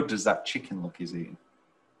 How good does that chicken look he's eating?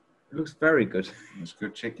 It looks very good. It's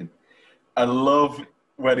good chicken. I love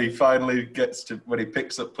when he finally when he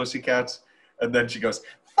picks up Pussycat and then she goes,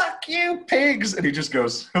 "Fuck you, pigs!" And he just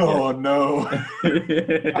goes, "Oh no."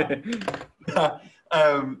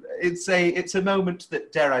 It's a moment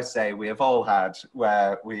that, dare I say, we have all had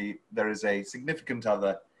where there is a significant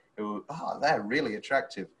other who, they're really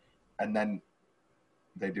attractive, and then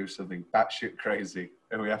they do something batshit crazy,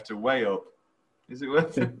 and we have to weigh up. Is it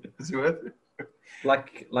worth it? Is it worth it?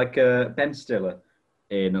 Like Ben Stiller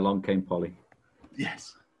in Along Came Polly.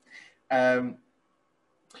 Yes.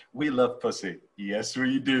 We love pussy. Yes,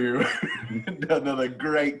 we do. Another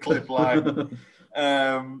great clip line.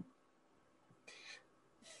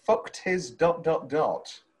 Fucked his ...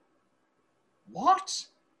 What?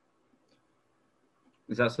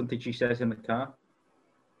 Is that something she says in the car?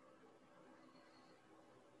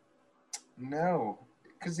 No,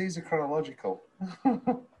 because these are chronological.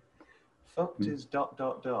 Fucked his ...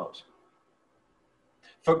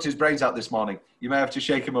 Fucked his brains out this morning. You may have to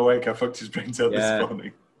shake him awake. I fucked his brains out this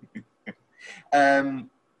morning. I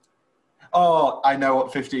know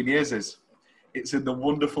what 15 years is. It's in the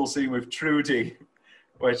wonderful scene with Trudy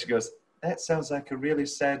where she goes, "That sounds like a really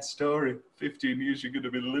sad story. 15 years you're going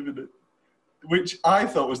to be living it." Which I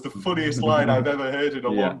thought was the funniest line I've ever heard in a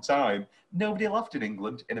long time. Nobody laughed in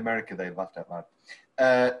England. In America, they laughed out loud.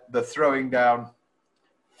 The throwing down,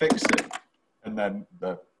 fix it, and then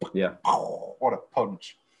the... Yeah. Oh, what a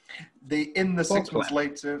punch. In the 6 months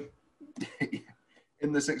later...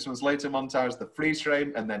 In the 6 months later montage, the freeze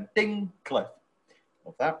frame, and then ding, cliff.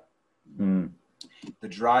 Love that. The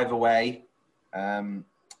drive away, when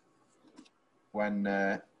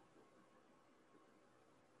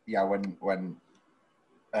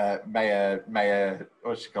Maya,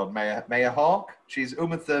 what's she called? Maya Hawke? She's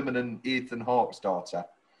Uma Thurman and Ethan Hawke's daughter.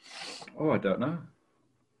 Oh, I don't know.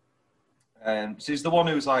 She's the one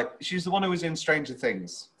who's like, she's the one who was in Stranger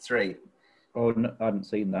Things 3. Oh, no, I hadn't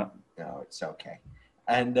seen that. No, it's okay.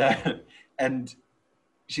 And and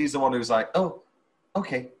she's the one who's like, oh,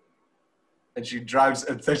 okay. And she drives,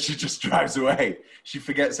 and then she just drives away. She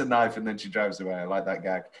forgets a knife, and then she drives away. I like that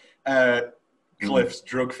gag. Cliff's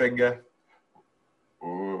drug finger.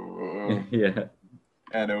 Yeah.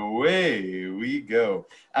 And away we go.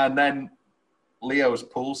 And then Leo's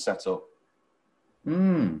pool setup.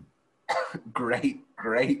 Great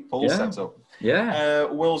pool setup. Yeah.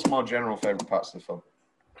 Will's more general favourite parts of the film.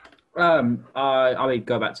 I mean,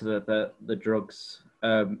 go back to the drugs.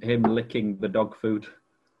 Him licking the dog food.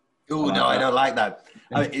 Oh no, I don't like that.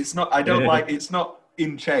 I mean, it's not. I don't like. It's not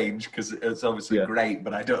in change because it's obviously great,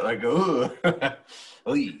 but I don't like. Oh,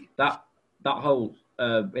 that whole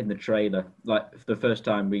in the trailer, like the first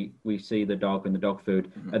time we see the dog and the dog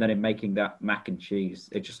food, and then in making that mac and cheese,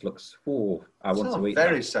 it just looks. Oh, I want to eat.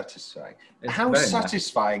 Very that. satisfying. It's How very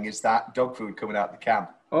satisfying is that dog food coming out the can?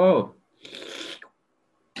 Oh.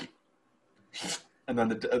 And then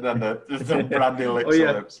the brandy licks Oh,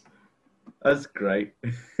 yeah. lips. That's great.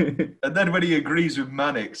 And then when he agrees with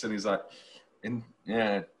Mannix and he's like,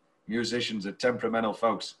 musicians are temperamental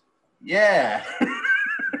folks. Yeah.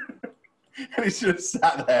 And he's just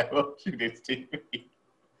sat there watching his TV.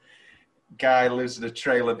 Guy lives in a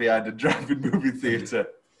trailer behind a drive-in movie theatre.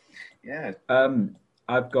 Yeah.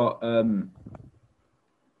 I've got the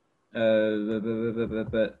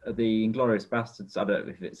Inglourious Bastards. I don't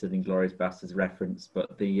know if it's an Inglourious Bastards reference,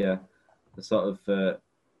 but the sort of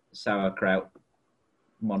sauerkraut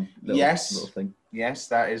little thing. Yes,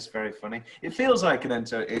 that is very funny. It feels like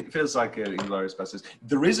it feels like an Inglourious Bastards.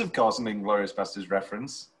 There is, of course, an Inglourious Bastards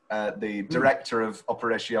reference. The director of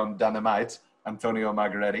Operation Dynamite, Antonio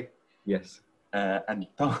Margheriti. Yes.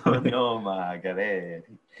 Antonio Margheriti.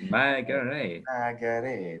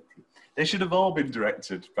 Margheriti. They should have all been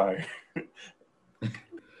directed by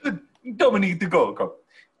Dominique de Gorgon.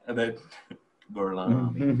 And then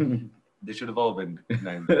Gorlami. They should have all been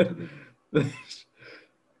named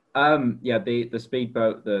after the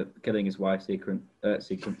speedboat, the killing his wife sequence.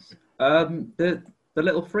 The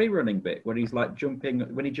little free running bit when he's like jumping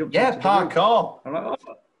when he jumps. Yeah, parkour. I'm like,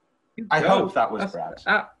 I hope that was Brad.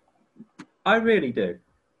 I really do.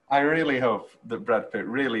 I really hope that Brad Pitt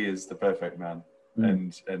really is the perfect man,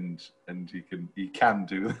 and he can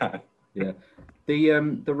do that. Yeah,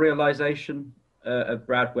 the realization of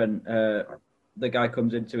Brad when the guy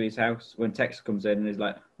comes into his house, when Tex comes in and he's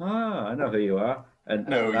like, I know who you are, and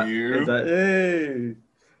you. He's like, hey,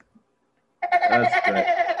 that's great.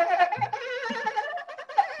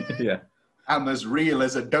 Yeah, I'm as real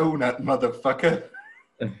as a donut, motherfucker.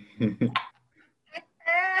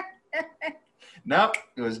 No,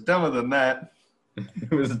 it was dumber than that.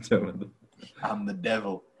 It was dumber than I'm the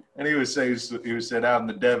devil. And he was saying, I'm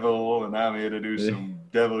the devil and I'm here to do some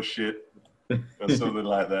devil shit or something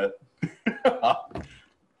like that.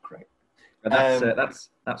 Great. And that's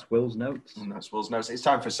Will's notes. And that's Will's notes. It's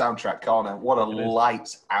time for Soundtrack Corner. What a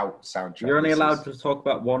lights out soundtrack. You're only allowed to talk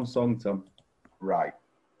about one song, Tom. Right.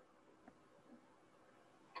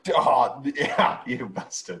 Oh, yeah, you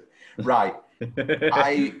bastard. Right.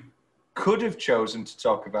 I could have chosen to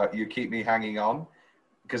talk about You Keep Me Hanging On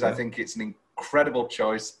because I think it's an incredible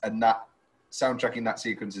choice and that soundtrack in that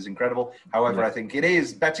sequence is incredible. However, I think it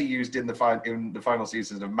is better used in the final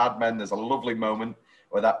seasons of Mad Men. There's a lovely moment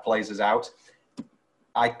where that plays us out.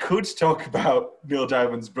 I could talk about Neil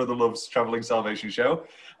Diamond's Brother Love's Traveling Salvation Show.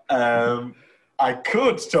 I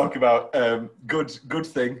could talk about Good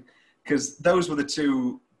Thing because those were the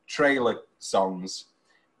two trailer songs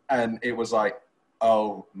and it was like,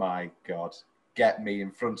 oh my God, get me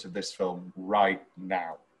in front of this film right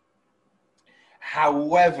now.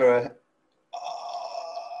 However,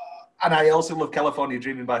 and I also love California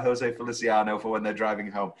Dreaming by Jose Feliciano for when they're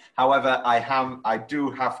driving home. However, I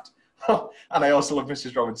do have to, and I also love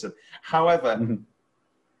Mrs. Robinson. However,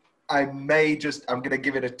 I'm going to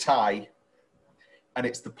give it a tie. And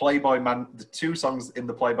it's the two songs in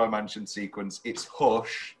the Playboy Mansion sequence. It's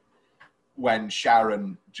Hush, when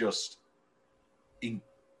Sharon just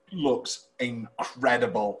looks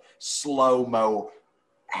incredible, slow-mo,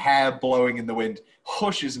 hair blowing in the wind.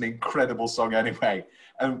 Hush is an incredible song anyway.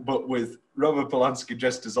 But with Robert Polanski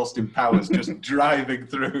dressed as Austin Powers just driving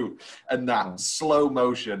through and that slow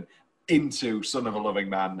motion into Son of a Loving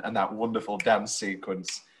Man and that wonderful dance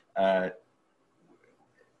sequence. That's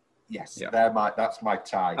my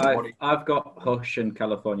tie. I've got Hush and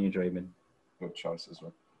California Dreaming. Good choice as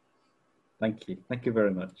well. Thank you. Thank you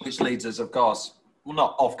very much. Which leads us, of course, Well,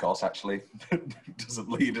 not of course. Actually, doesn't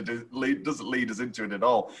lead us into it at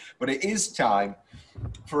all. But it is time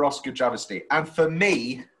for Oscar travesty, and for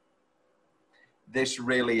me, this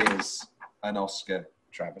really is an Oscar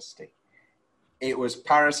travesty. It was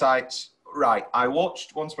Parasite. Right, I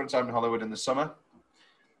watched Once Upon a Time in Hollywood in the summer,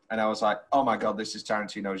 and I was like, oh my God, this is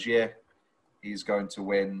Tarantino's year. He's going to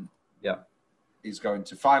win. Yeah. He's going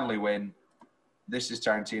to finally win. This is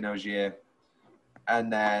Tarantino's year. And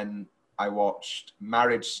then I watched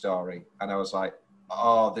Marriage Story, and I was like,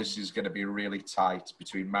 oh, this is going to be really tight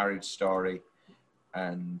between Marriage Story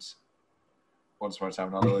and Once Upon a Time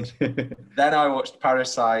in Hollywood. Then I watched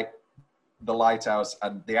Parasite, The Lighthouse,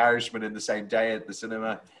 and The Irishman in the same day at the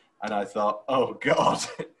cinema. And I thought, oh, God.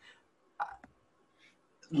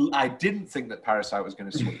 I didn't think that Parasite was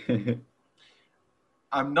going to sweep.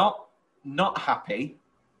 I'm not happy,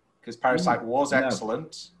 because Parasite was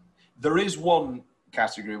excellent. There is one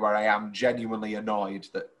category where I am genuinely annoyed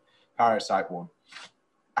that Parasite won.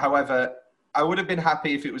 However, I would have been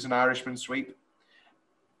happy if it was an Irishman sweep.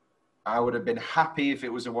 I would have been happy if it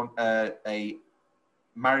was a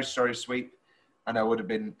Marriage Story sweep. And I would have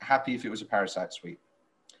been happy if it was a Parasite sweep.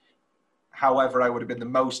 However, I would have been the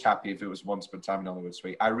most happy if it was Once Upon a Time in Hollywood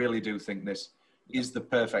sweep. I really do think this is the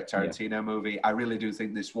perfect Tarantino movie. I really do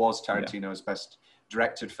think this was Tarantino's best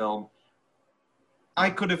directed film. I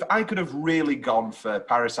could have really gone for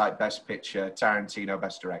Parasite Best Picture, Tarantino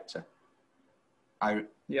Best Director. It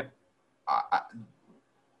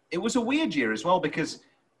was a weird year as well, because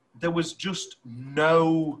there was just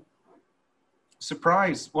no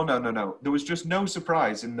surprise. Well, no. There was just no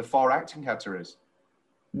surprise in the 4 acting categories.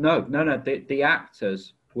 No. The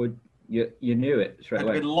actors would, you knew it straight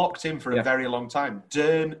away. Had been locked in for a very long time.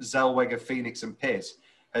 Dern, Zellweger, Phoenix, and Pierce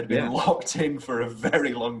had been locked in for a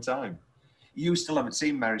very long time. You still haven't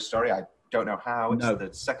seen Marriage Story. I don't know how. It's the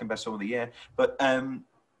second best film of the year. But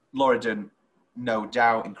Laura Dern, no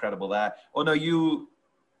doubt, incredible there. Oh no, are you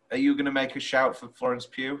going to make a shout for Florence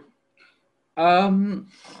Pugh? I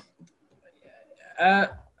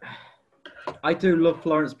do love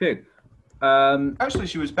Florence Pugh. Actually,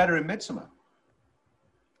 she was better in Midsommar.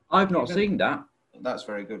 I've not seen that. That's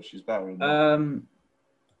very good. She's better in that.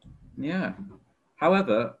 Yeah.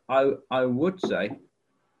 However, I would say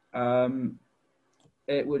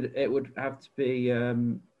it would have to be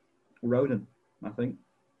Ronan, I think.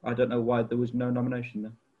 I don't know why there was no nomination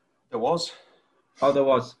there. There was. Oh, there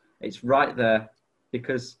was. It's right there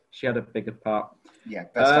because she had a bigger part. Yeah,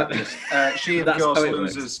 best actress. She, of course,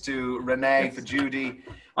 loses to Renee for Judy.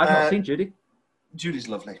 I've not seen Judy. Judy's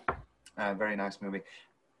lovely. Very nice movie.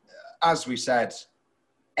 As we said,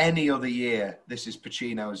 any other year, this is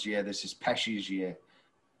Pacino's year, this is Pesci's year,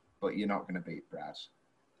 but you're not going to beat Brad.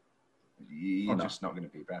 You're just not going to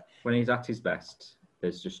beat Brad. When he's at his best,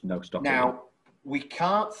 there's just no stopping him. Now, we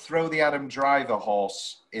can't throw the Adam Driver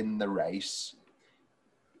horse in the race,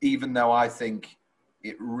 even though I think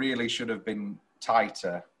it really should have been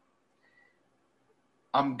tighter.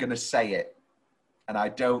 I'm going to say it, and I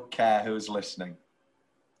don't care who's listening.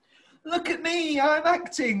 Look at me, I'm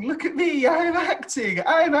acting. Look at me, I'm acting.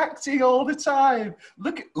 I'm acting all the time.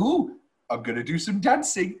 I'm going to do some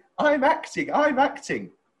dancing. I'm acting.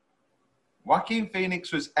 Joaquin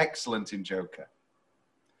Phoenix was excellent in Joker.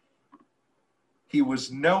 He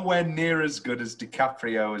was nowhere near as good as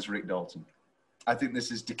DiCaprio as Rick Dalton. I think this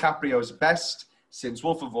is DiCaprio's best since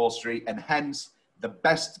Wolf of Wall Street, and hence the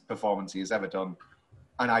best performance he has ever done.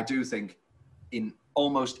 And I do think in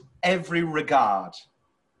almost every regard,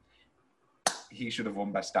 he should have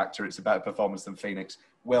won Best Actor. It's a better performance than Phoenix.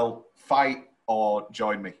 Will, fight or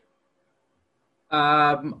join me?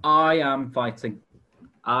 I am fighting.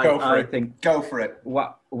 I think go for it.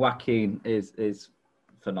 Joaquin is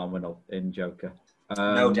phenomenal in Joker.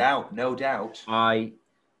 No doubt.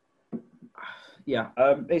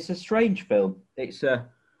 It's a strange film.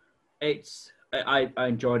 I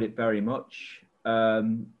enjoyed it very much.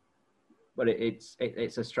 But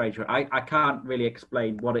it's a strange one. I can't really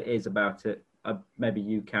explain what it is about it. Maybe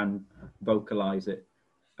you can vocalize it.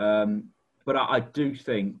 But I do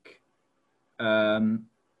think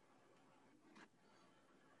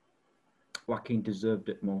Joaquin deserved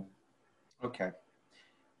it more. Okay.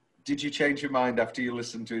 Did you change your mind after you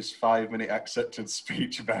listened to his 5-minute acceptance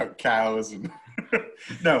speech about cows? And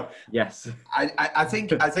no. Yes. I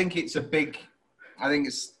think it's a big. I think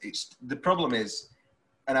it's the problem is,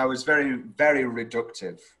 and I was very, very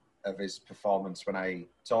reductive of his performance when I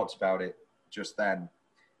talked about it just then.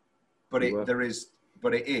 But it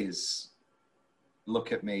is.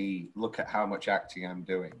 Look at me. Look at how much acting I'm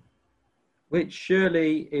doing. Which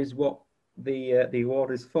surely is what the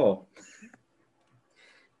award is for.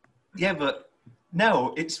 Yeah, but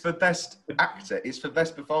No, it's for best actor. It's for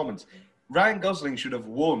best performance. Ryan Gosling should have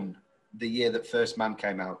won the year that First Man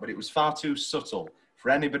came out, but it was far too subtle for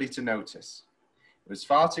anybody to notice. It was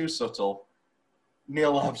far too subtle.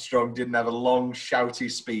 Neil Armstrong didn't have a long,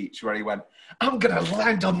 shouty speech where he went, "I'm going to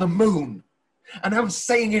land on the moon, and I'm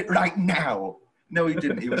saying it right now." No, he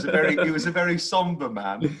didn't. He was a very somber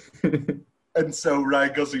man. And so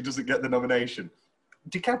Ryan Gosling doesn't get the nomination.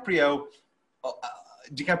 DiCaprio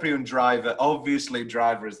and Driver, obviously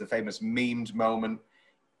Driver is the famous memed moment.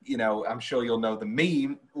 You know, I'm sure you'll know the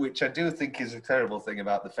meme, which I do think is a terrible thing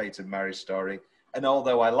about the fate of Marriage Story. And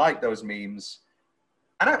although I like those memes,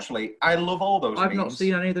 and actually, I love all those memes. I've not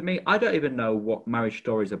seen any of the memes. I don't even know what Marriage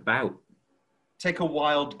Story is about. Take a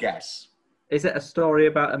wild guess. Is it a story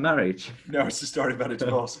about a marriage? No, it's a story about a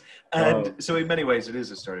divorce. And so in many ways, it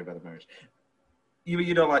is a story about a marriage.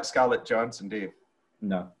 You don't like Scarlett Johansson, do you?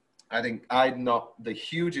 No. I think I'm not the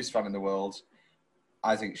hugest fan in the world.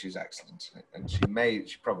 I think she's excellent, and she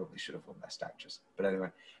probably should have won Best Actress. But anyway,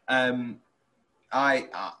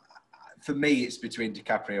 for me, it's between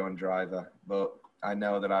DiCaprio and Driver, but I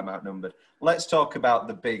know that I'm outnumbered. Let's talk about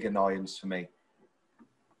the big annoyance for me.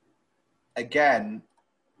 Again,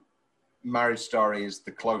 Marriage Story is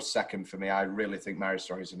the close second for me. I really think Marriage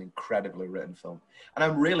Story is an incredibly written film, and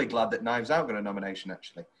I'm really glad that Knives Out got a nomination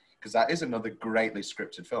actually, because that is another greatly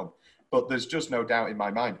scripted film. But there's just no doubt in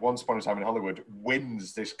my mind, Once Upon a Time in Hollywood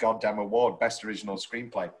wins this goddamn award, Best Original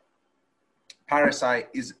Screenplay. Parasite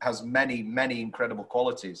has many, many incredible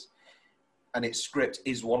qualities, and its script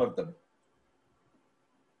is one of them.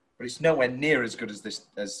 But it's nowhere near as good as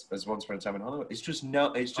Once Upon a Time in Hollywood. It's just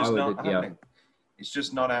not happening. It's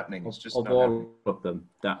just not happening. It's just of not all happening. of them,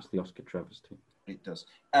 that's the Oscar travesty. It does.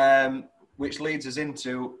 Which leads us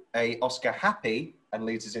into a Oscar happy and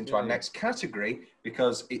leads us into our next category,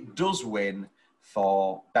 because it does win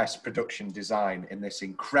for Best Production Design in this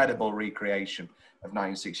incredible recreation of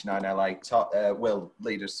 1969 LA. Will,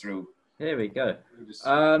 lead us through. Here we go.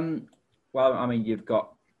 Well, I mean, you've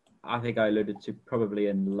got, I think I alluded to probably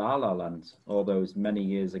in La La Land, all those many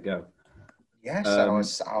years ago. Yes,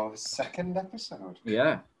 our second episode.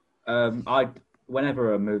 Yeah.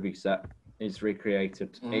 Whenever a movie set is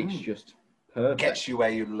recreated, it's just perfect. Gets you where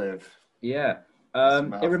you live. Yeah.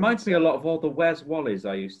 It reminds me a lot of all the Where's Wally's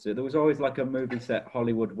I used to. There was always like a movie set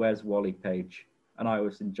Hollywood Where's Wally page, and I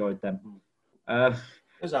always enjoyed them. I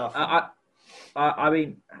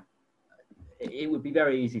mean, it would be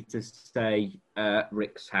very easy to say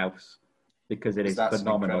Rick's house, because it is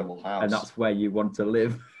phenomenal, and that's where you want to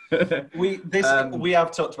live. We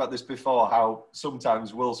have talked about this before, how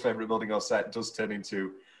sometimes Will's favourite building or set does turn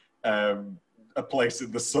into a place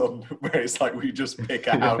in the sun, where it's like we just pick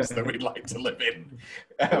a house that we'd like to live in.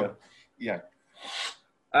 If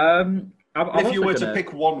you were to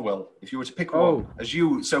pick one, Will, as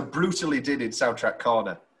you so brutally did in Soundtrack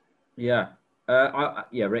Corner. Yeah.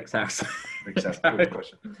 Rick's house. Rick's house. Good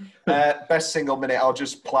question. Best single minute, I'll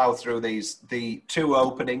just plough through these. The two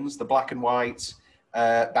openings, the black and white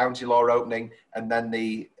Bounty Law opening, and then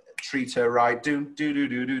the Treat Her Right, opening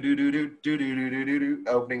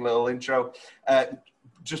little intro.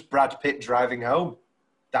 Just Brad Pitt driving home.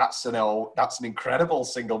 That's an incredible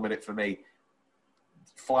single minute for me.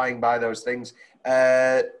 Flying by those things.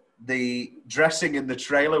 The dressing in the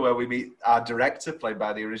trailer where we meet our director, played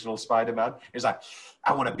by the original Spider-Man, is like,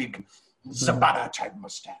 I want a big Zabata type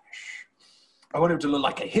mustache. I want him to look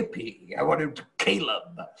like a hippie. I want him to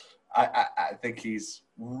Caleb. I think he's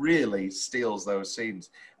really steals those scenes.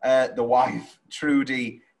 The wife,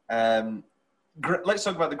 Trudy. Let's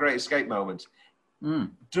talk about the Great Escape moment.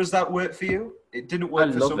 Does that work for you? It didn't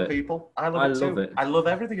work for some people. I love it. I love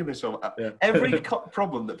everything in this film. Yeah. Every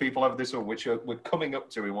problem that people have in this film, which we're coming up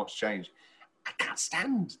to in What's Changed, I can't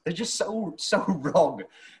stand. They're just so wrong.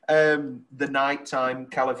 The nighttime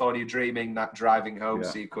California dreaming, that driving home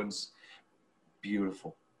sequence,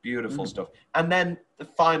 beautiful stuff. And then the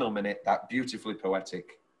final minute, that beautifully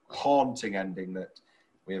poetic, haunting ending that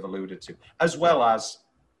we have alluded to, as well as,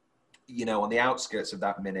 you know, on the outskirts of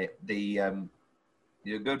that minute, the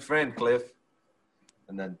you're a good friend, Cliff,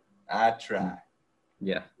 and then I try.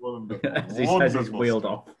 Yeah. As he's wheeled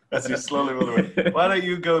off. As he's slowly wheeled away. Why don't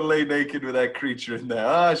you go lay naked with that creature in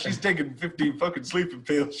there? She's taking 15 fucking sleeping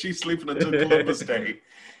pills. She's sleeping until Columbus Day.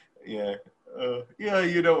 Yeah.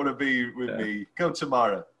 You don't want to be with me. Go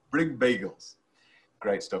tomorrow. Bring bagels.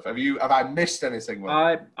 Great stuff. Have I missed anything?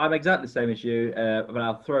 Will? I'm exactly the same as you. But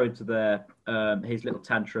I'll throw into there his little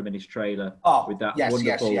tantrum in his trailer with that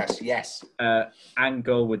wonderful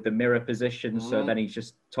angle with the mirror position. So then he's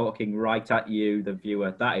just talking right at you, the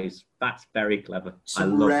viewer. That's very clever.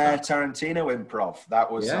 Some rare Tarantino improv.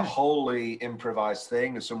 That was a wholly improvised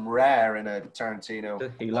thing. Some rare in a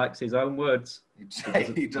Tarantino. He likes his own words. He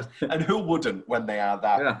does. And who wouldn't when they are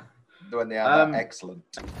that? Yeah. When they are that excellent.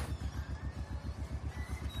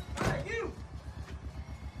 Hey, you!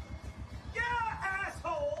 Yeah,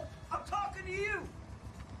 asshole! I'm talking to you!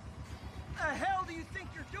 The hell do you think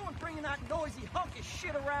you're doing bringing that noisy hunk of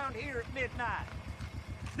shit around here at midnight?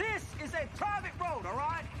 This is a private road, all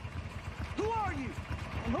right? Who are you?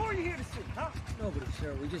 And who are you here to see, huh? Nobody,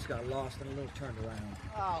 sir. We just got lost and a little turned around.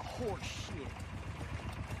 Oh, horse shit.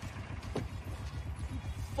 You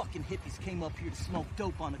fucking hippies came up here to smoke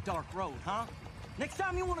dope on a dark road, huh? Next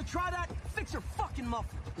time you want to try that, fix your fucking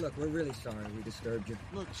muffler. Look, we're really sorry we disturbed you.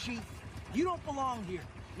 Look, Chief, you don't belong here.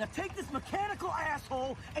 Now take this mechanical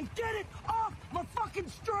asshole and get it off my fucking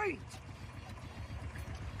street!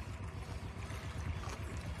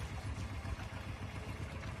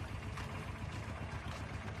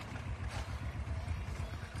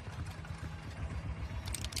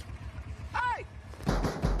 Hey!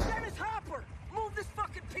 Dennis Hopper! Move this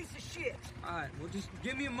fucking piece of shit! All right, well, just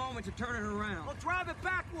give me a moment to turn it around. Well, drive it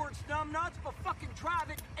backwards, numbnuts, but fucking drive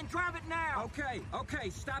it, and drive it now! Okay,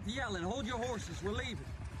 stop yelling. Hold your horses. We're leaving.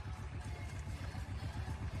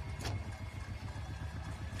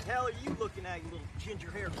 The hell are you looking at, you little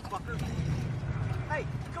ginger-haired fucker? Hey,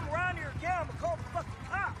 you come around here again, I'm gonna call the fucking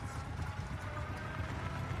cops!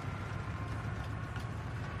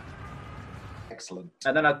 Excellent.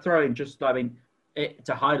 And then I'd throw in to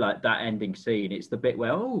highlight that ending scene. It's the bit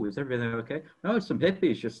where, is everything okay? No, some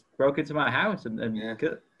hippies just broke into my house and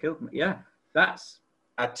killed me. Yeah, that's...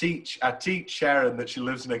 I teach Sharon that she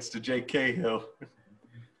lives next to J.K. Hill.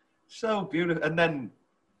 So beautiful. And then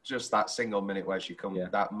just that single minute where she comes,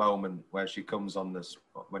 that moment where she comes on this,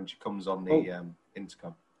 when she comes on the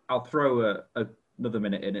intercom. I'll throw another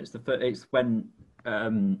minute in. It's when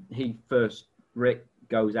Rick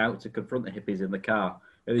goes out to confront the hippies in the car,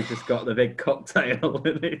 and he's just got the big cocktail.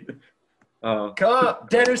 Come on,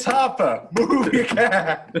 Dennis Hopper, move your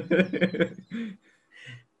car.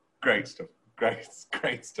 Great stuff. Great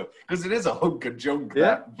stuff. Because it is a hunk of junk,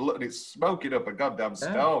 that blood, and it's smoking up a goddamn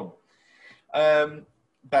stone.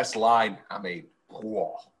 Best line, I mean,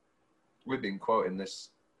 whoa. We've been quoting this.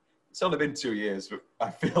 It's only been 2 years, but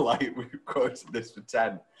I feel like we've quoted this for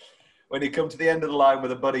 10. When you come to the end of the line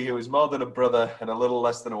with a buddy who is more than a brother and a little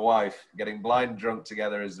less than a wife, getting blind drunk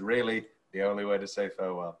together is really the only way to say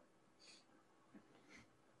farewell.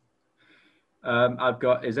 I've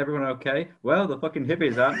got, is everyone okay? Well, the fucking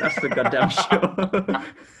hippies aren't. That's the goddamn show.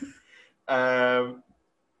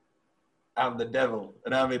 I'm the devil,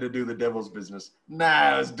 and I'm here to do the devil's business.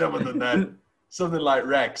 Nah, it's dumber than that. Something like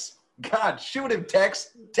Rex. God, shoot him,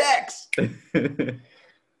 Tex. Tex!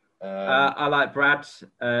 I like Brad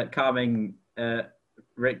calming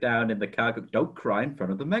Rick down in the car. Don't cry in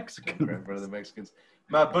front of the Mexicans.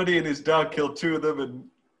 My buddy and his dog killed 2 of them, and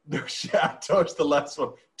no shit, I torched the last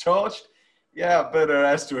one. Torched? Yeah, I burned her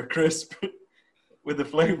ass to a crisp with a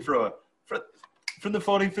flamethrower from the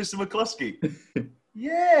 14th Fist of McCluskey.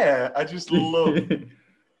 Yeah, I just love.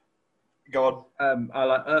 Go on. I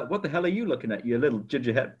like. What the hell are you looking at, you little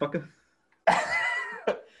gingerhead fucker?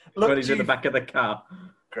 Look, when he's in the back of the car.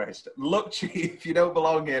 Christ. Look, Chief, you don't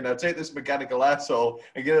belong here. Now take this mechanical asshole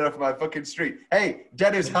and get it off my fucking street. Hey,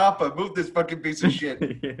 Dennis Harper, move this fucking piece of shit.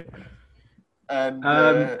 And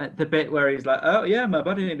the bit where he's like, oh, yeah, my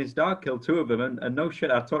buddy and his dog killed 2 of them, and no shit,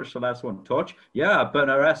 I torched the last one. Torch? Yeah, I burnt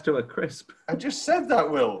her ass to a crisp. I just said that,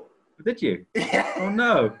 Will. Did you? Yeah. Oh,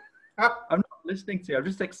 no. I'm not listening to you. I'm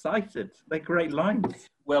just excited. They're great lines.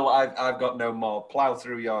 Well, I've got no more. Plow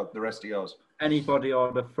through the rest of yours. Anybody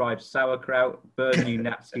order fried sauerkraut? Burn you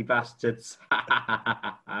Nazi bastards.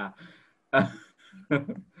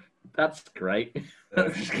 That's great.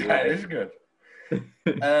 It's good.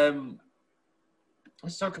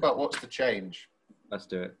 Let's talk about what's the change. Let's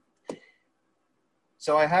do it.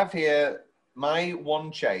 So I have here my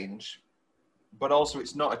one change, but also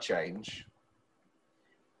it's not a change.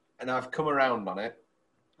 And I've come around on it.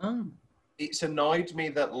 Oh. It's annoyed me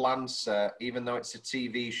that Lancer, even though it's a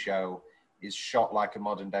TV show, is shot like a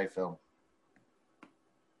modern day film.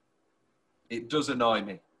 It does annoy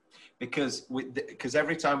me because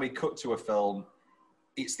every time we cut to a film,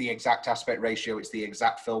 it's the exact aspect ratio, it's the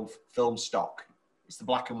exact film stock. It's the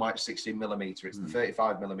black and white 16mm, it's the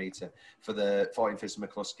 35mm for the 14th Fist of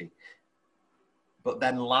McCluskey. But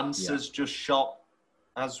then Lancer's just shot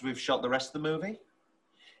as we've shot the rest of the movie.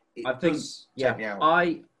 I think, yeah,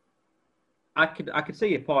 I could see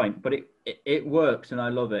your point, but it works, and I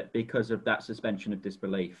love it because of that suspension of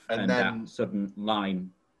disbelief and then, that sudden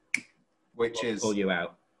line, which is pull you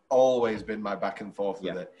out. Always been my back and forth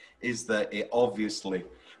with it, is that it obviously,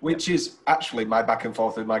 which is actually my back and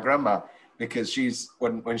forth with my grandma, because she's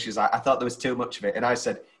when she's like, I thought there was too much of it, and I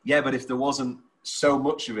said, yeah, but if there wasn't so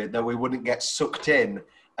much of it, then we wouldn't get sucked in,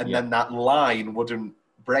 and then that line wouldn't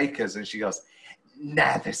break us. And she goes,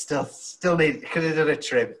 nah, there's still need, could have done a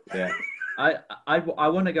trim. Yeah. I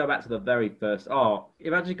want to go back to the very first. Oh,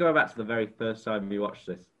 imagine going back to the very first time you watched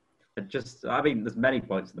this. I mean, there's many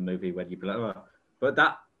points in the movie when you'd be like, oh, but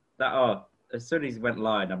that as soon as he went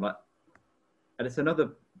line, I'm like, and it's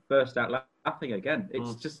another burst out laughing again.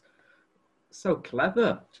 It's just so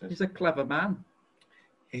clever. He's a clever man.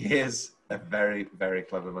 He is a very, very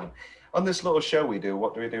clever man. On this little show we do,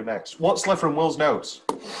 what do we do next? What's left from Will's notes?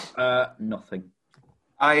 Nothing.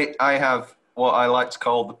 I have what I like to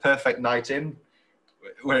call the perfect night in,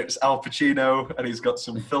 where it's Al Pacino and he's got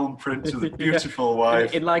some film prints with a beautiful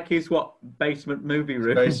wife. In like his basement movie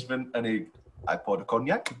room. Basement, and I poured a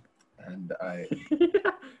cognac, and I.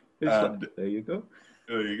 And there you go.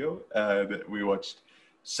 There you go. And we watched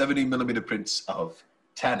 70mm prints of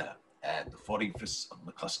Tanner and the 41st of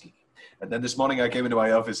McCluskey. And then this morning I came into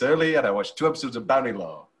my office early and I watched 2 episodes of Bounty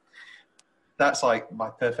Law. That's like my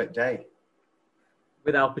perfect day.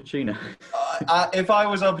 With Al Pacino. If I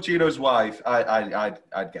was Al Pacino's wife,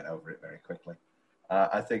 I'd get over it very quickly.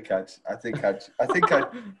 I think I'd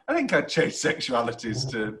change sexualities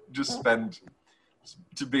to just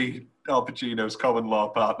to be Al Pacino's common law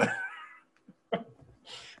partner.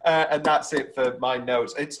 And that's it for my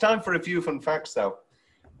notes. It's time for a few fun facts, though.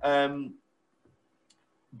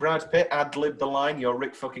 Brad Pitt ad-libbed the line, "You're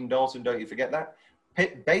Rick fucking Dalton, don't you forget that."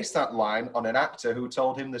 Pitt based that line on an actor who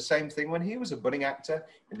told him the same thing when he was a budding actor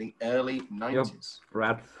in the early 90s. You're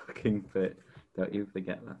Brad fucking Pitt, don't you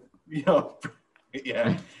forget that.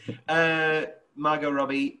 Yeah. Margot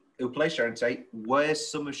Robbie, who plays Sharon Tate, wears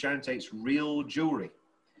some of Sharon Tate's real jewelry,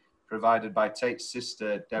 provided by Tate's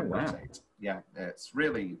sister, Deborah Tate. Yeah, it's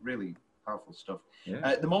really, really powerful stuff.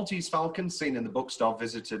 Yeah. The Maltese Falcon, seen in the bookstore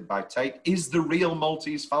visited by Tate, is the real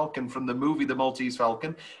Maltese Falcon from the movie The Maltese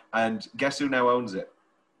Falcon. And guess who now owns it?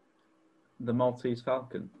 The Maltese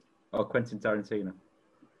Falcon? Or Quentin Tarantino?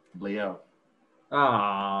 Leo.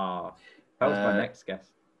 Ah, that was my next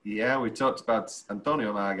guess. Yeah, we talked about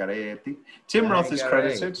Antonio Margaretti. Tim Roth is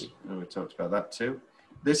credited. Oh, we talked about that too.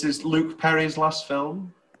 This is Luke Perry's last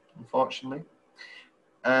film, unfortunately.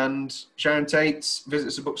 And Sharon Tate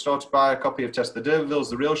visits a bookstore to buy a copy of Tess the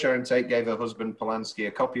D'Urbervilles. The real Sharon Tate gave her husband Polanski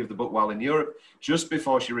a copy of the book while in Europe, just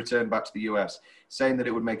before she returned back to the US, saying that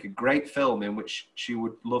it would make a great film in which she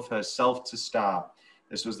would love herself to star.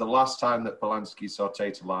 This was the last time that Polanski saw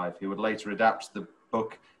Tate alive. He would later adapt the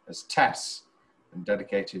book as Tess and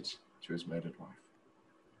dedicate it to his murdered wife.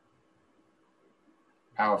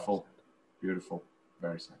 Powerful, beautiful,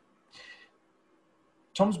 very sad.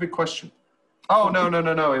 Tom's big question. Oh, no.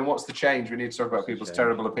 And what's the change? We need to talk about people's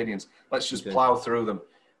terrible opinions. Let's just plow through them.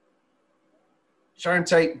 Sharon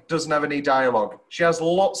Tate doesn't have any dialogue. She has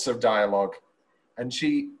lots of dialogue. And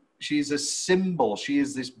she's a symbol. She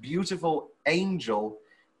is this beautiful angel,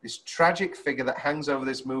 this tragic figure that hangs over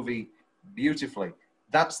this movie beautifully.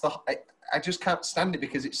 I just can't stand it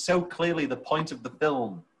because it's so clearly the point of the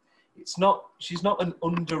film. She's not an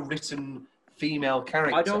underwritten female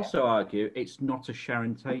character. I'd also argue it's not a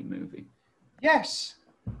Sharon Tate movie. Yes,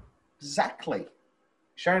 exactly.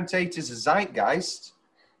 Sharon Tate is a zeitgeist.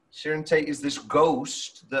 Sharon Tate is this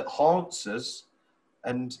ghost that haunts us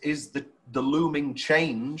and is the looming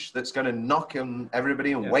change that's going to knock on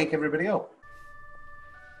everybody and wake everybody up.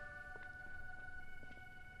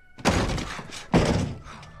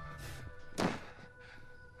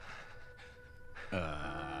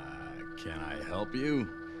 Can I help you?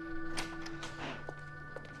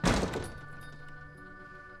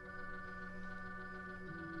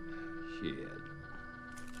 Shit.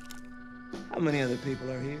 How many other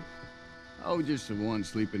people are here? Oh, just the one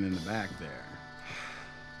sleeping in the back there.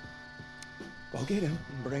 Go get him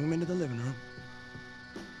and bring him into the living room.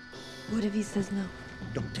 What if he says no?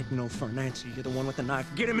 Don't take no for Nancy. You're the one with the knife.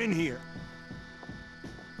 Get him in here.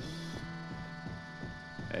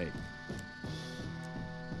 Hey.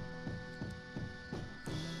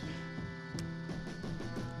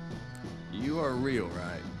 You are real,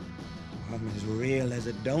 right? I'm as real as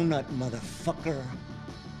a donut, motherfucker.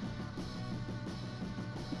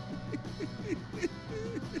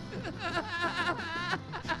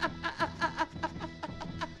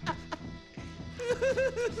 Go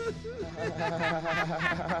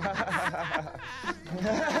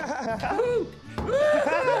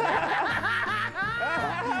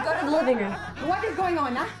to the living room. What is going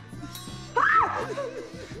on, huh?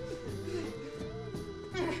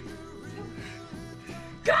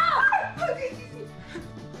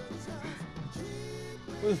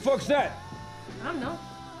 Who the fuck's that? I don't know.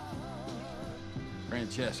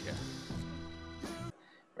 Francesca.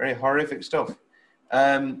 Very horrific stuff.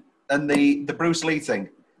 And the Bruce Lee thing.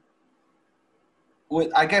 Well,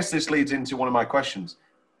 I guess this leads into one of my questions.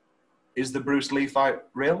 Is the Bruce Lee fight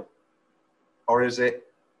real? Or is it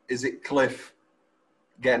Cliff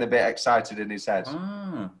getting a bit excited in his head?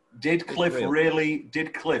 Did Cliff really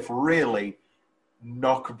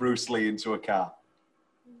knock Bruce Lee into a car?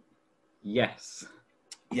 Yes.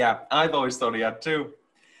 Yeah, I've always thought he had too.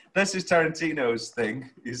 This is Tarantino's thing.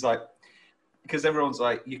 He's like, because everyone's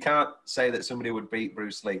like, you can't say that somebody would beat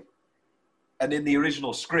Bruce Lee. And in the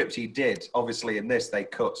original script, he did. Obviously, in this, they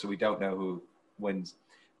cut, so we don't know who wins.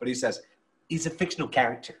 But he says, he's a fictional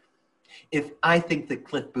character. If I think that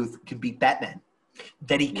Cliff Booth can beat Batman,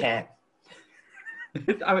 then he can.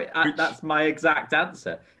 I mean, that's my exact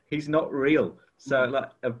answer. He's not real. So,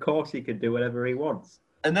 like, of course he can do whatever he wants.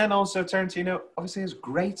 And then also Tarantino obviously has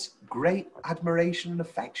great admiration and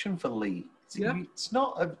affection for Lee. It's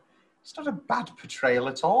not a bad portrayal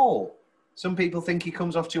at all. Some people think he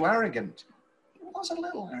comes off too arrogant. He was a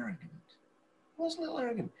little arrogant.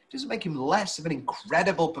 It doesn't make him less of an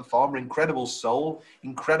incredible performer, incredible soul,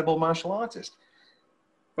 incredible martial artist.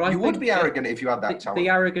 But you would be arrogant if you had that talent. The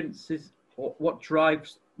arrogance is what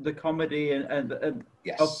drives the comedy and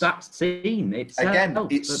yes. of that scene. It's so to get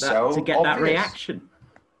obvious. that reaction.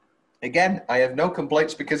 Again, I have no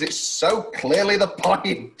complaints because it's so clearly the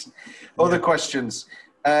point. Other questions.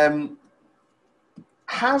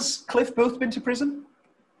 Has Cliff Booth been to prison?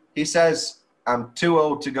 He says, I'm too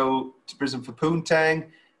old to go to prison for poontang.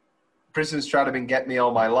 Prison's tried to get me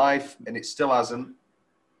all my life, and it still hasn't.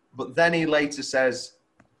 But then he later says,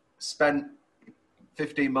 spent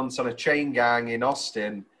 15 months on a chain gang in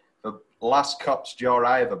Austin, the last cop's jaw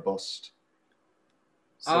I ever bust.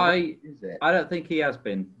 So I don't think he has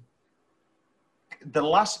been.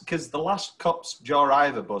 Because the last cop's jaw I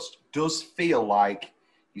ever bust does feel like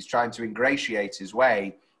he's trying to ingratiate his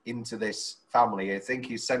way into this family. I think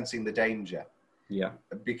he's sensing the danger. Yeah.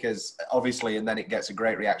 Because obviously, and then it gets a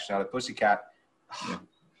great reaction out of Pussycat. Yeah.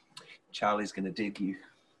 Charlie's going to dig you.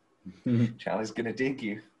 Charlie's going to dig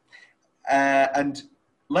you. And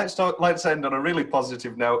let's end on a really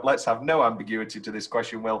positive note. Let's have no ambiguity to this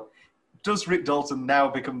question, Will. Does Rick Dalton now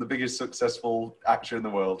become the biggest successful actor in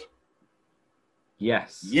the world?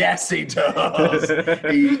 Yes. Yes, he does.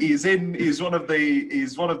 He's one of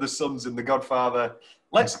the sons in The Godfather.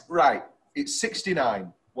 It's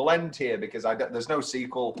 69. We'll end here because there's no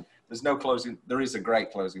sequel. There's no closing. There is a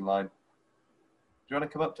great closing line. Do you want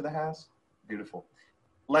to come up to the house? Beautiful.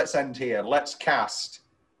 Let's end here. Let's cast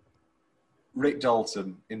Rick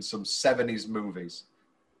Dalton in some 70s movies.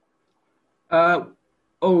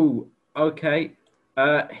 Okay.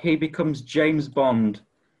 He becomes James Bond.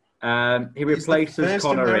 He replaces the first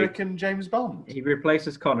Connery. American James Bond. He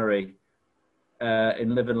replaces Connery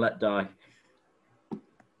in Live and Let Die.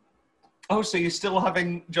 Oh, so you're still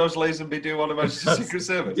having George Lazenby do one of Majesty's Secret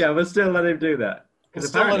Service? Yeah, we'll still let him do that. Because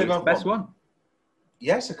apparently it's the best one.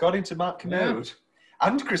 Yes, according to Mark Kermode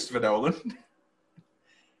and Christopher Nolan.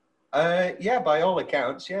 By all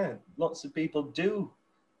accounts, yeah. Lots of people do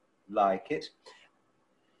like it.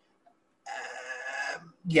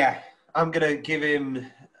 I'm going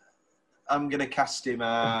to cast him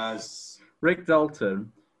as... Rick Dalton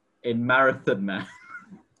in Marathon Man.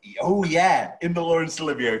 Oh, yeah, in the Laurence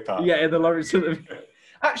Olivier part. Yeah, in the Laurence Olivier.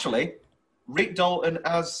 Actually, Rick Dalton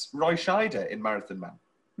as Roy Scheider in Marathon Man.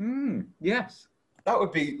 Yes. That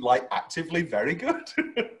would be, actively very good.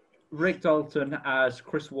 Rick Dalton as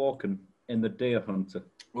Chris Walken in The Deer Hunter.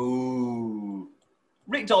 Ooh.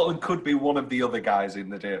 Rick Dalton could be one of the other guys in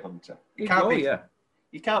The Deer Hunter. He can't be.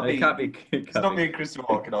 It's not being Christopher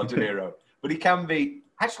Walken or De Niro. But he can be...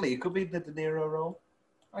 Actually, he could be the De Niro role.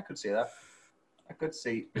 I could see that. I could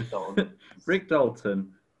see Rick Dalton. Rick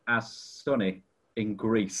Dalton as Sonny in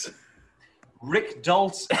Grease. Rick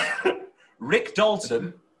Dalton.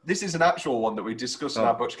 This is an actual one that we discussed in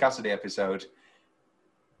our Butch Cassidy episode.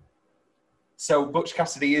 So Butch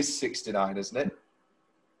Cassidy is 69, isn't it?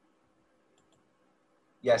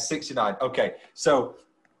 Yeah, 69. Okay, so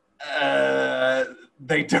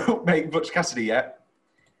they don't make Butch Cassidy yet.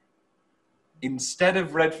 Instead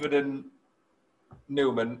of Redford and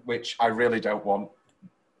Newman, which I really don't want,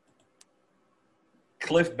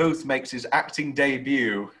 Cliff Booth makes his acting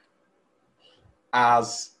debut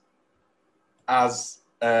as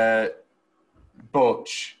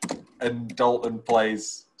Butch and Dalton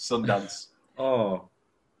plays Sundance. Oh,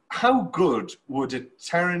 how good would a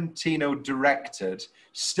Tarantino directed,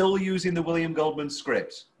 still using the William Goldman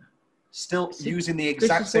script, still using the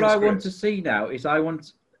exact same This is what I script? want to see now.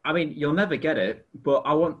 I mean, you'll never get it, but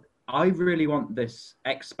I really want this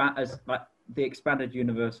the expanded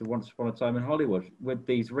universe of Once Upon a Time in Hollywood with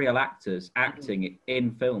these real actors acting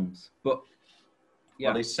in films. But yeah,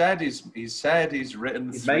 well, he said he's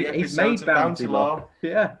written He's three made episodes of Bounty Bounty Law. Law.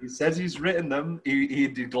 Yeah. He says he's written them.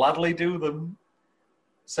 He'd gladly do them.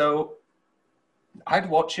 So I'd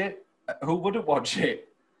watch it. Who wouldn't watch it?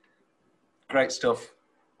 Great stuff.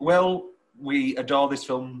 Well, we adore this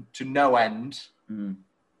film to no end. Mm.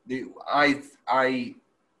 I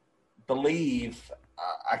believe,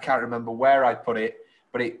 I can't remember where I put it,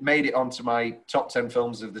 but it made it onto my top 10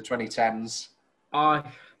 films of the 2010s.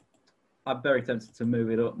 I'm very tempted to move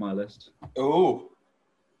it up my list. Oh.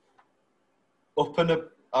 Up and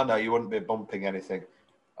up. Oh, no, you wouldn't be bumping anything.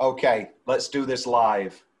 Okay, let's do this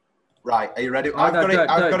live. Right, are you ready? I've got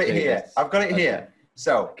it here. I've got it here.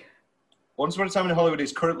 So, Once Upon a Time in Hollywood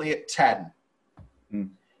is currently at 10. Mm.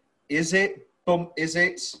 Is it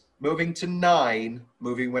moving to 9,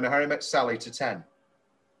 moving When Harry Met Sally to 10?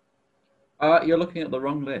 You're looking at the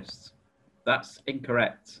wrong list. That's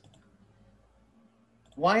incorrect.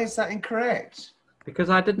 Why is that incorrect? Because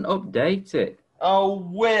I didn't update it. Oh,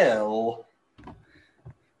 Will.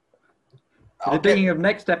 At the beginning of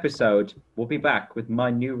next episode, we'll be back with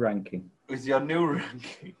my new ranking. With your new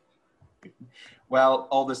ranking. Well,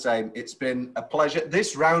 all the same, it's been a pleasure.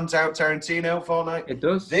 This rounds out Tarantino Fortnight. It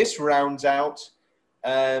does. This rounds out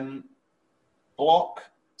Block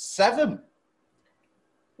 7.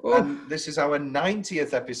 Oof. And this is our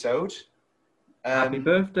 90th episode. Happy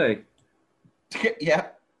birthday. Yeah.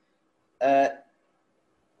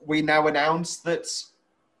 We now announce that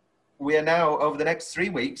we are now, over the next 3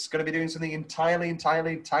 weeks, going to be doing something entirely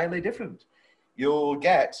different. You'll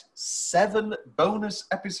get 7 bonus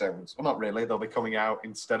episodes. Well, not really. They'll be coming out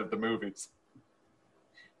instead of the movies.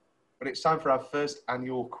 But it's time for our first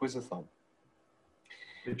annual quizathon.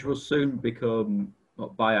 Which will soon become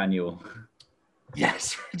biannual.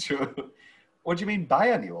 Yes. What do you mean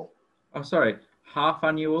biannual? Oh, sorry. Half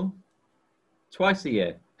annual. Twice a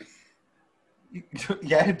year.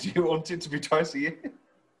 Yeah, do you want it to be twice a year?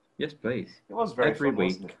 Yes, please. It was very Every fun,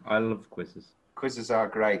 week. wasn't it? I love quizzes. Quizzes are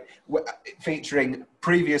great. Featuring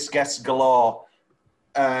previous guests galore,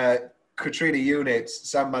 Katrina Unit,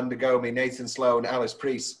 Sam Mandagomi, Nathan Sloan, Alice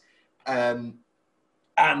Priest, and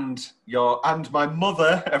my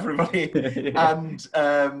mother, everybody. And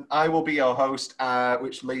I will be your host,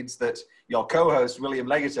 which leads that your co-host, William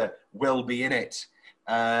Legater, will be in it.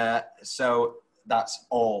 So that's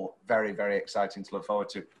all very, very exciting to look forward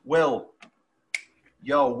to. Will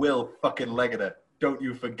fucking Legater. Don't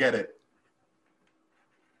you forget it.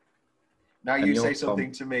 Now you say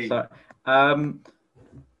something to me. So,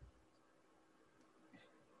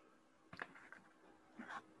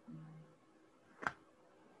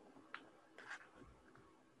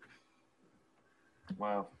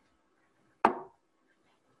 wow.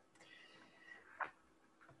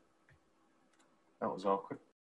 That was awkward.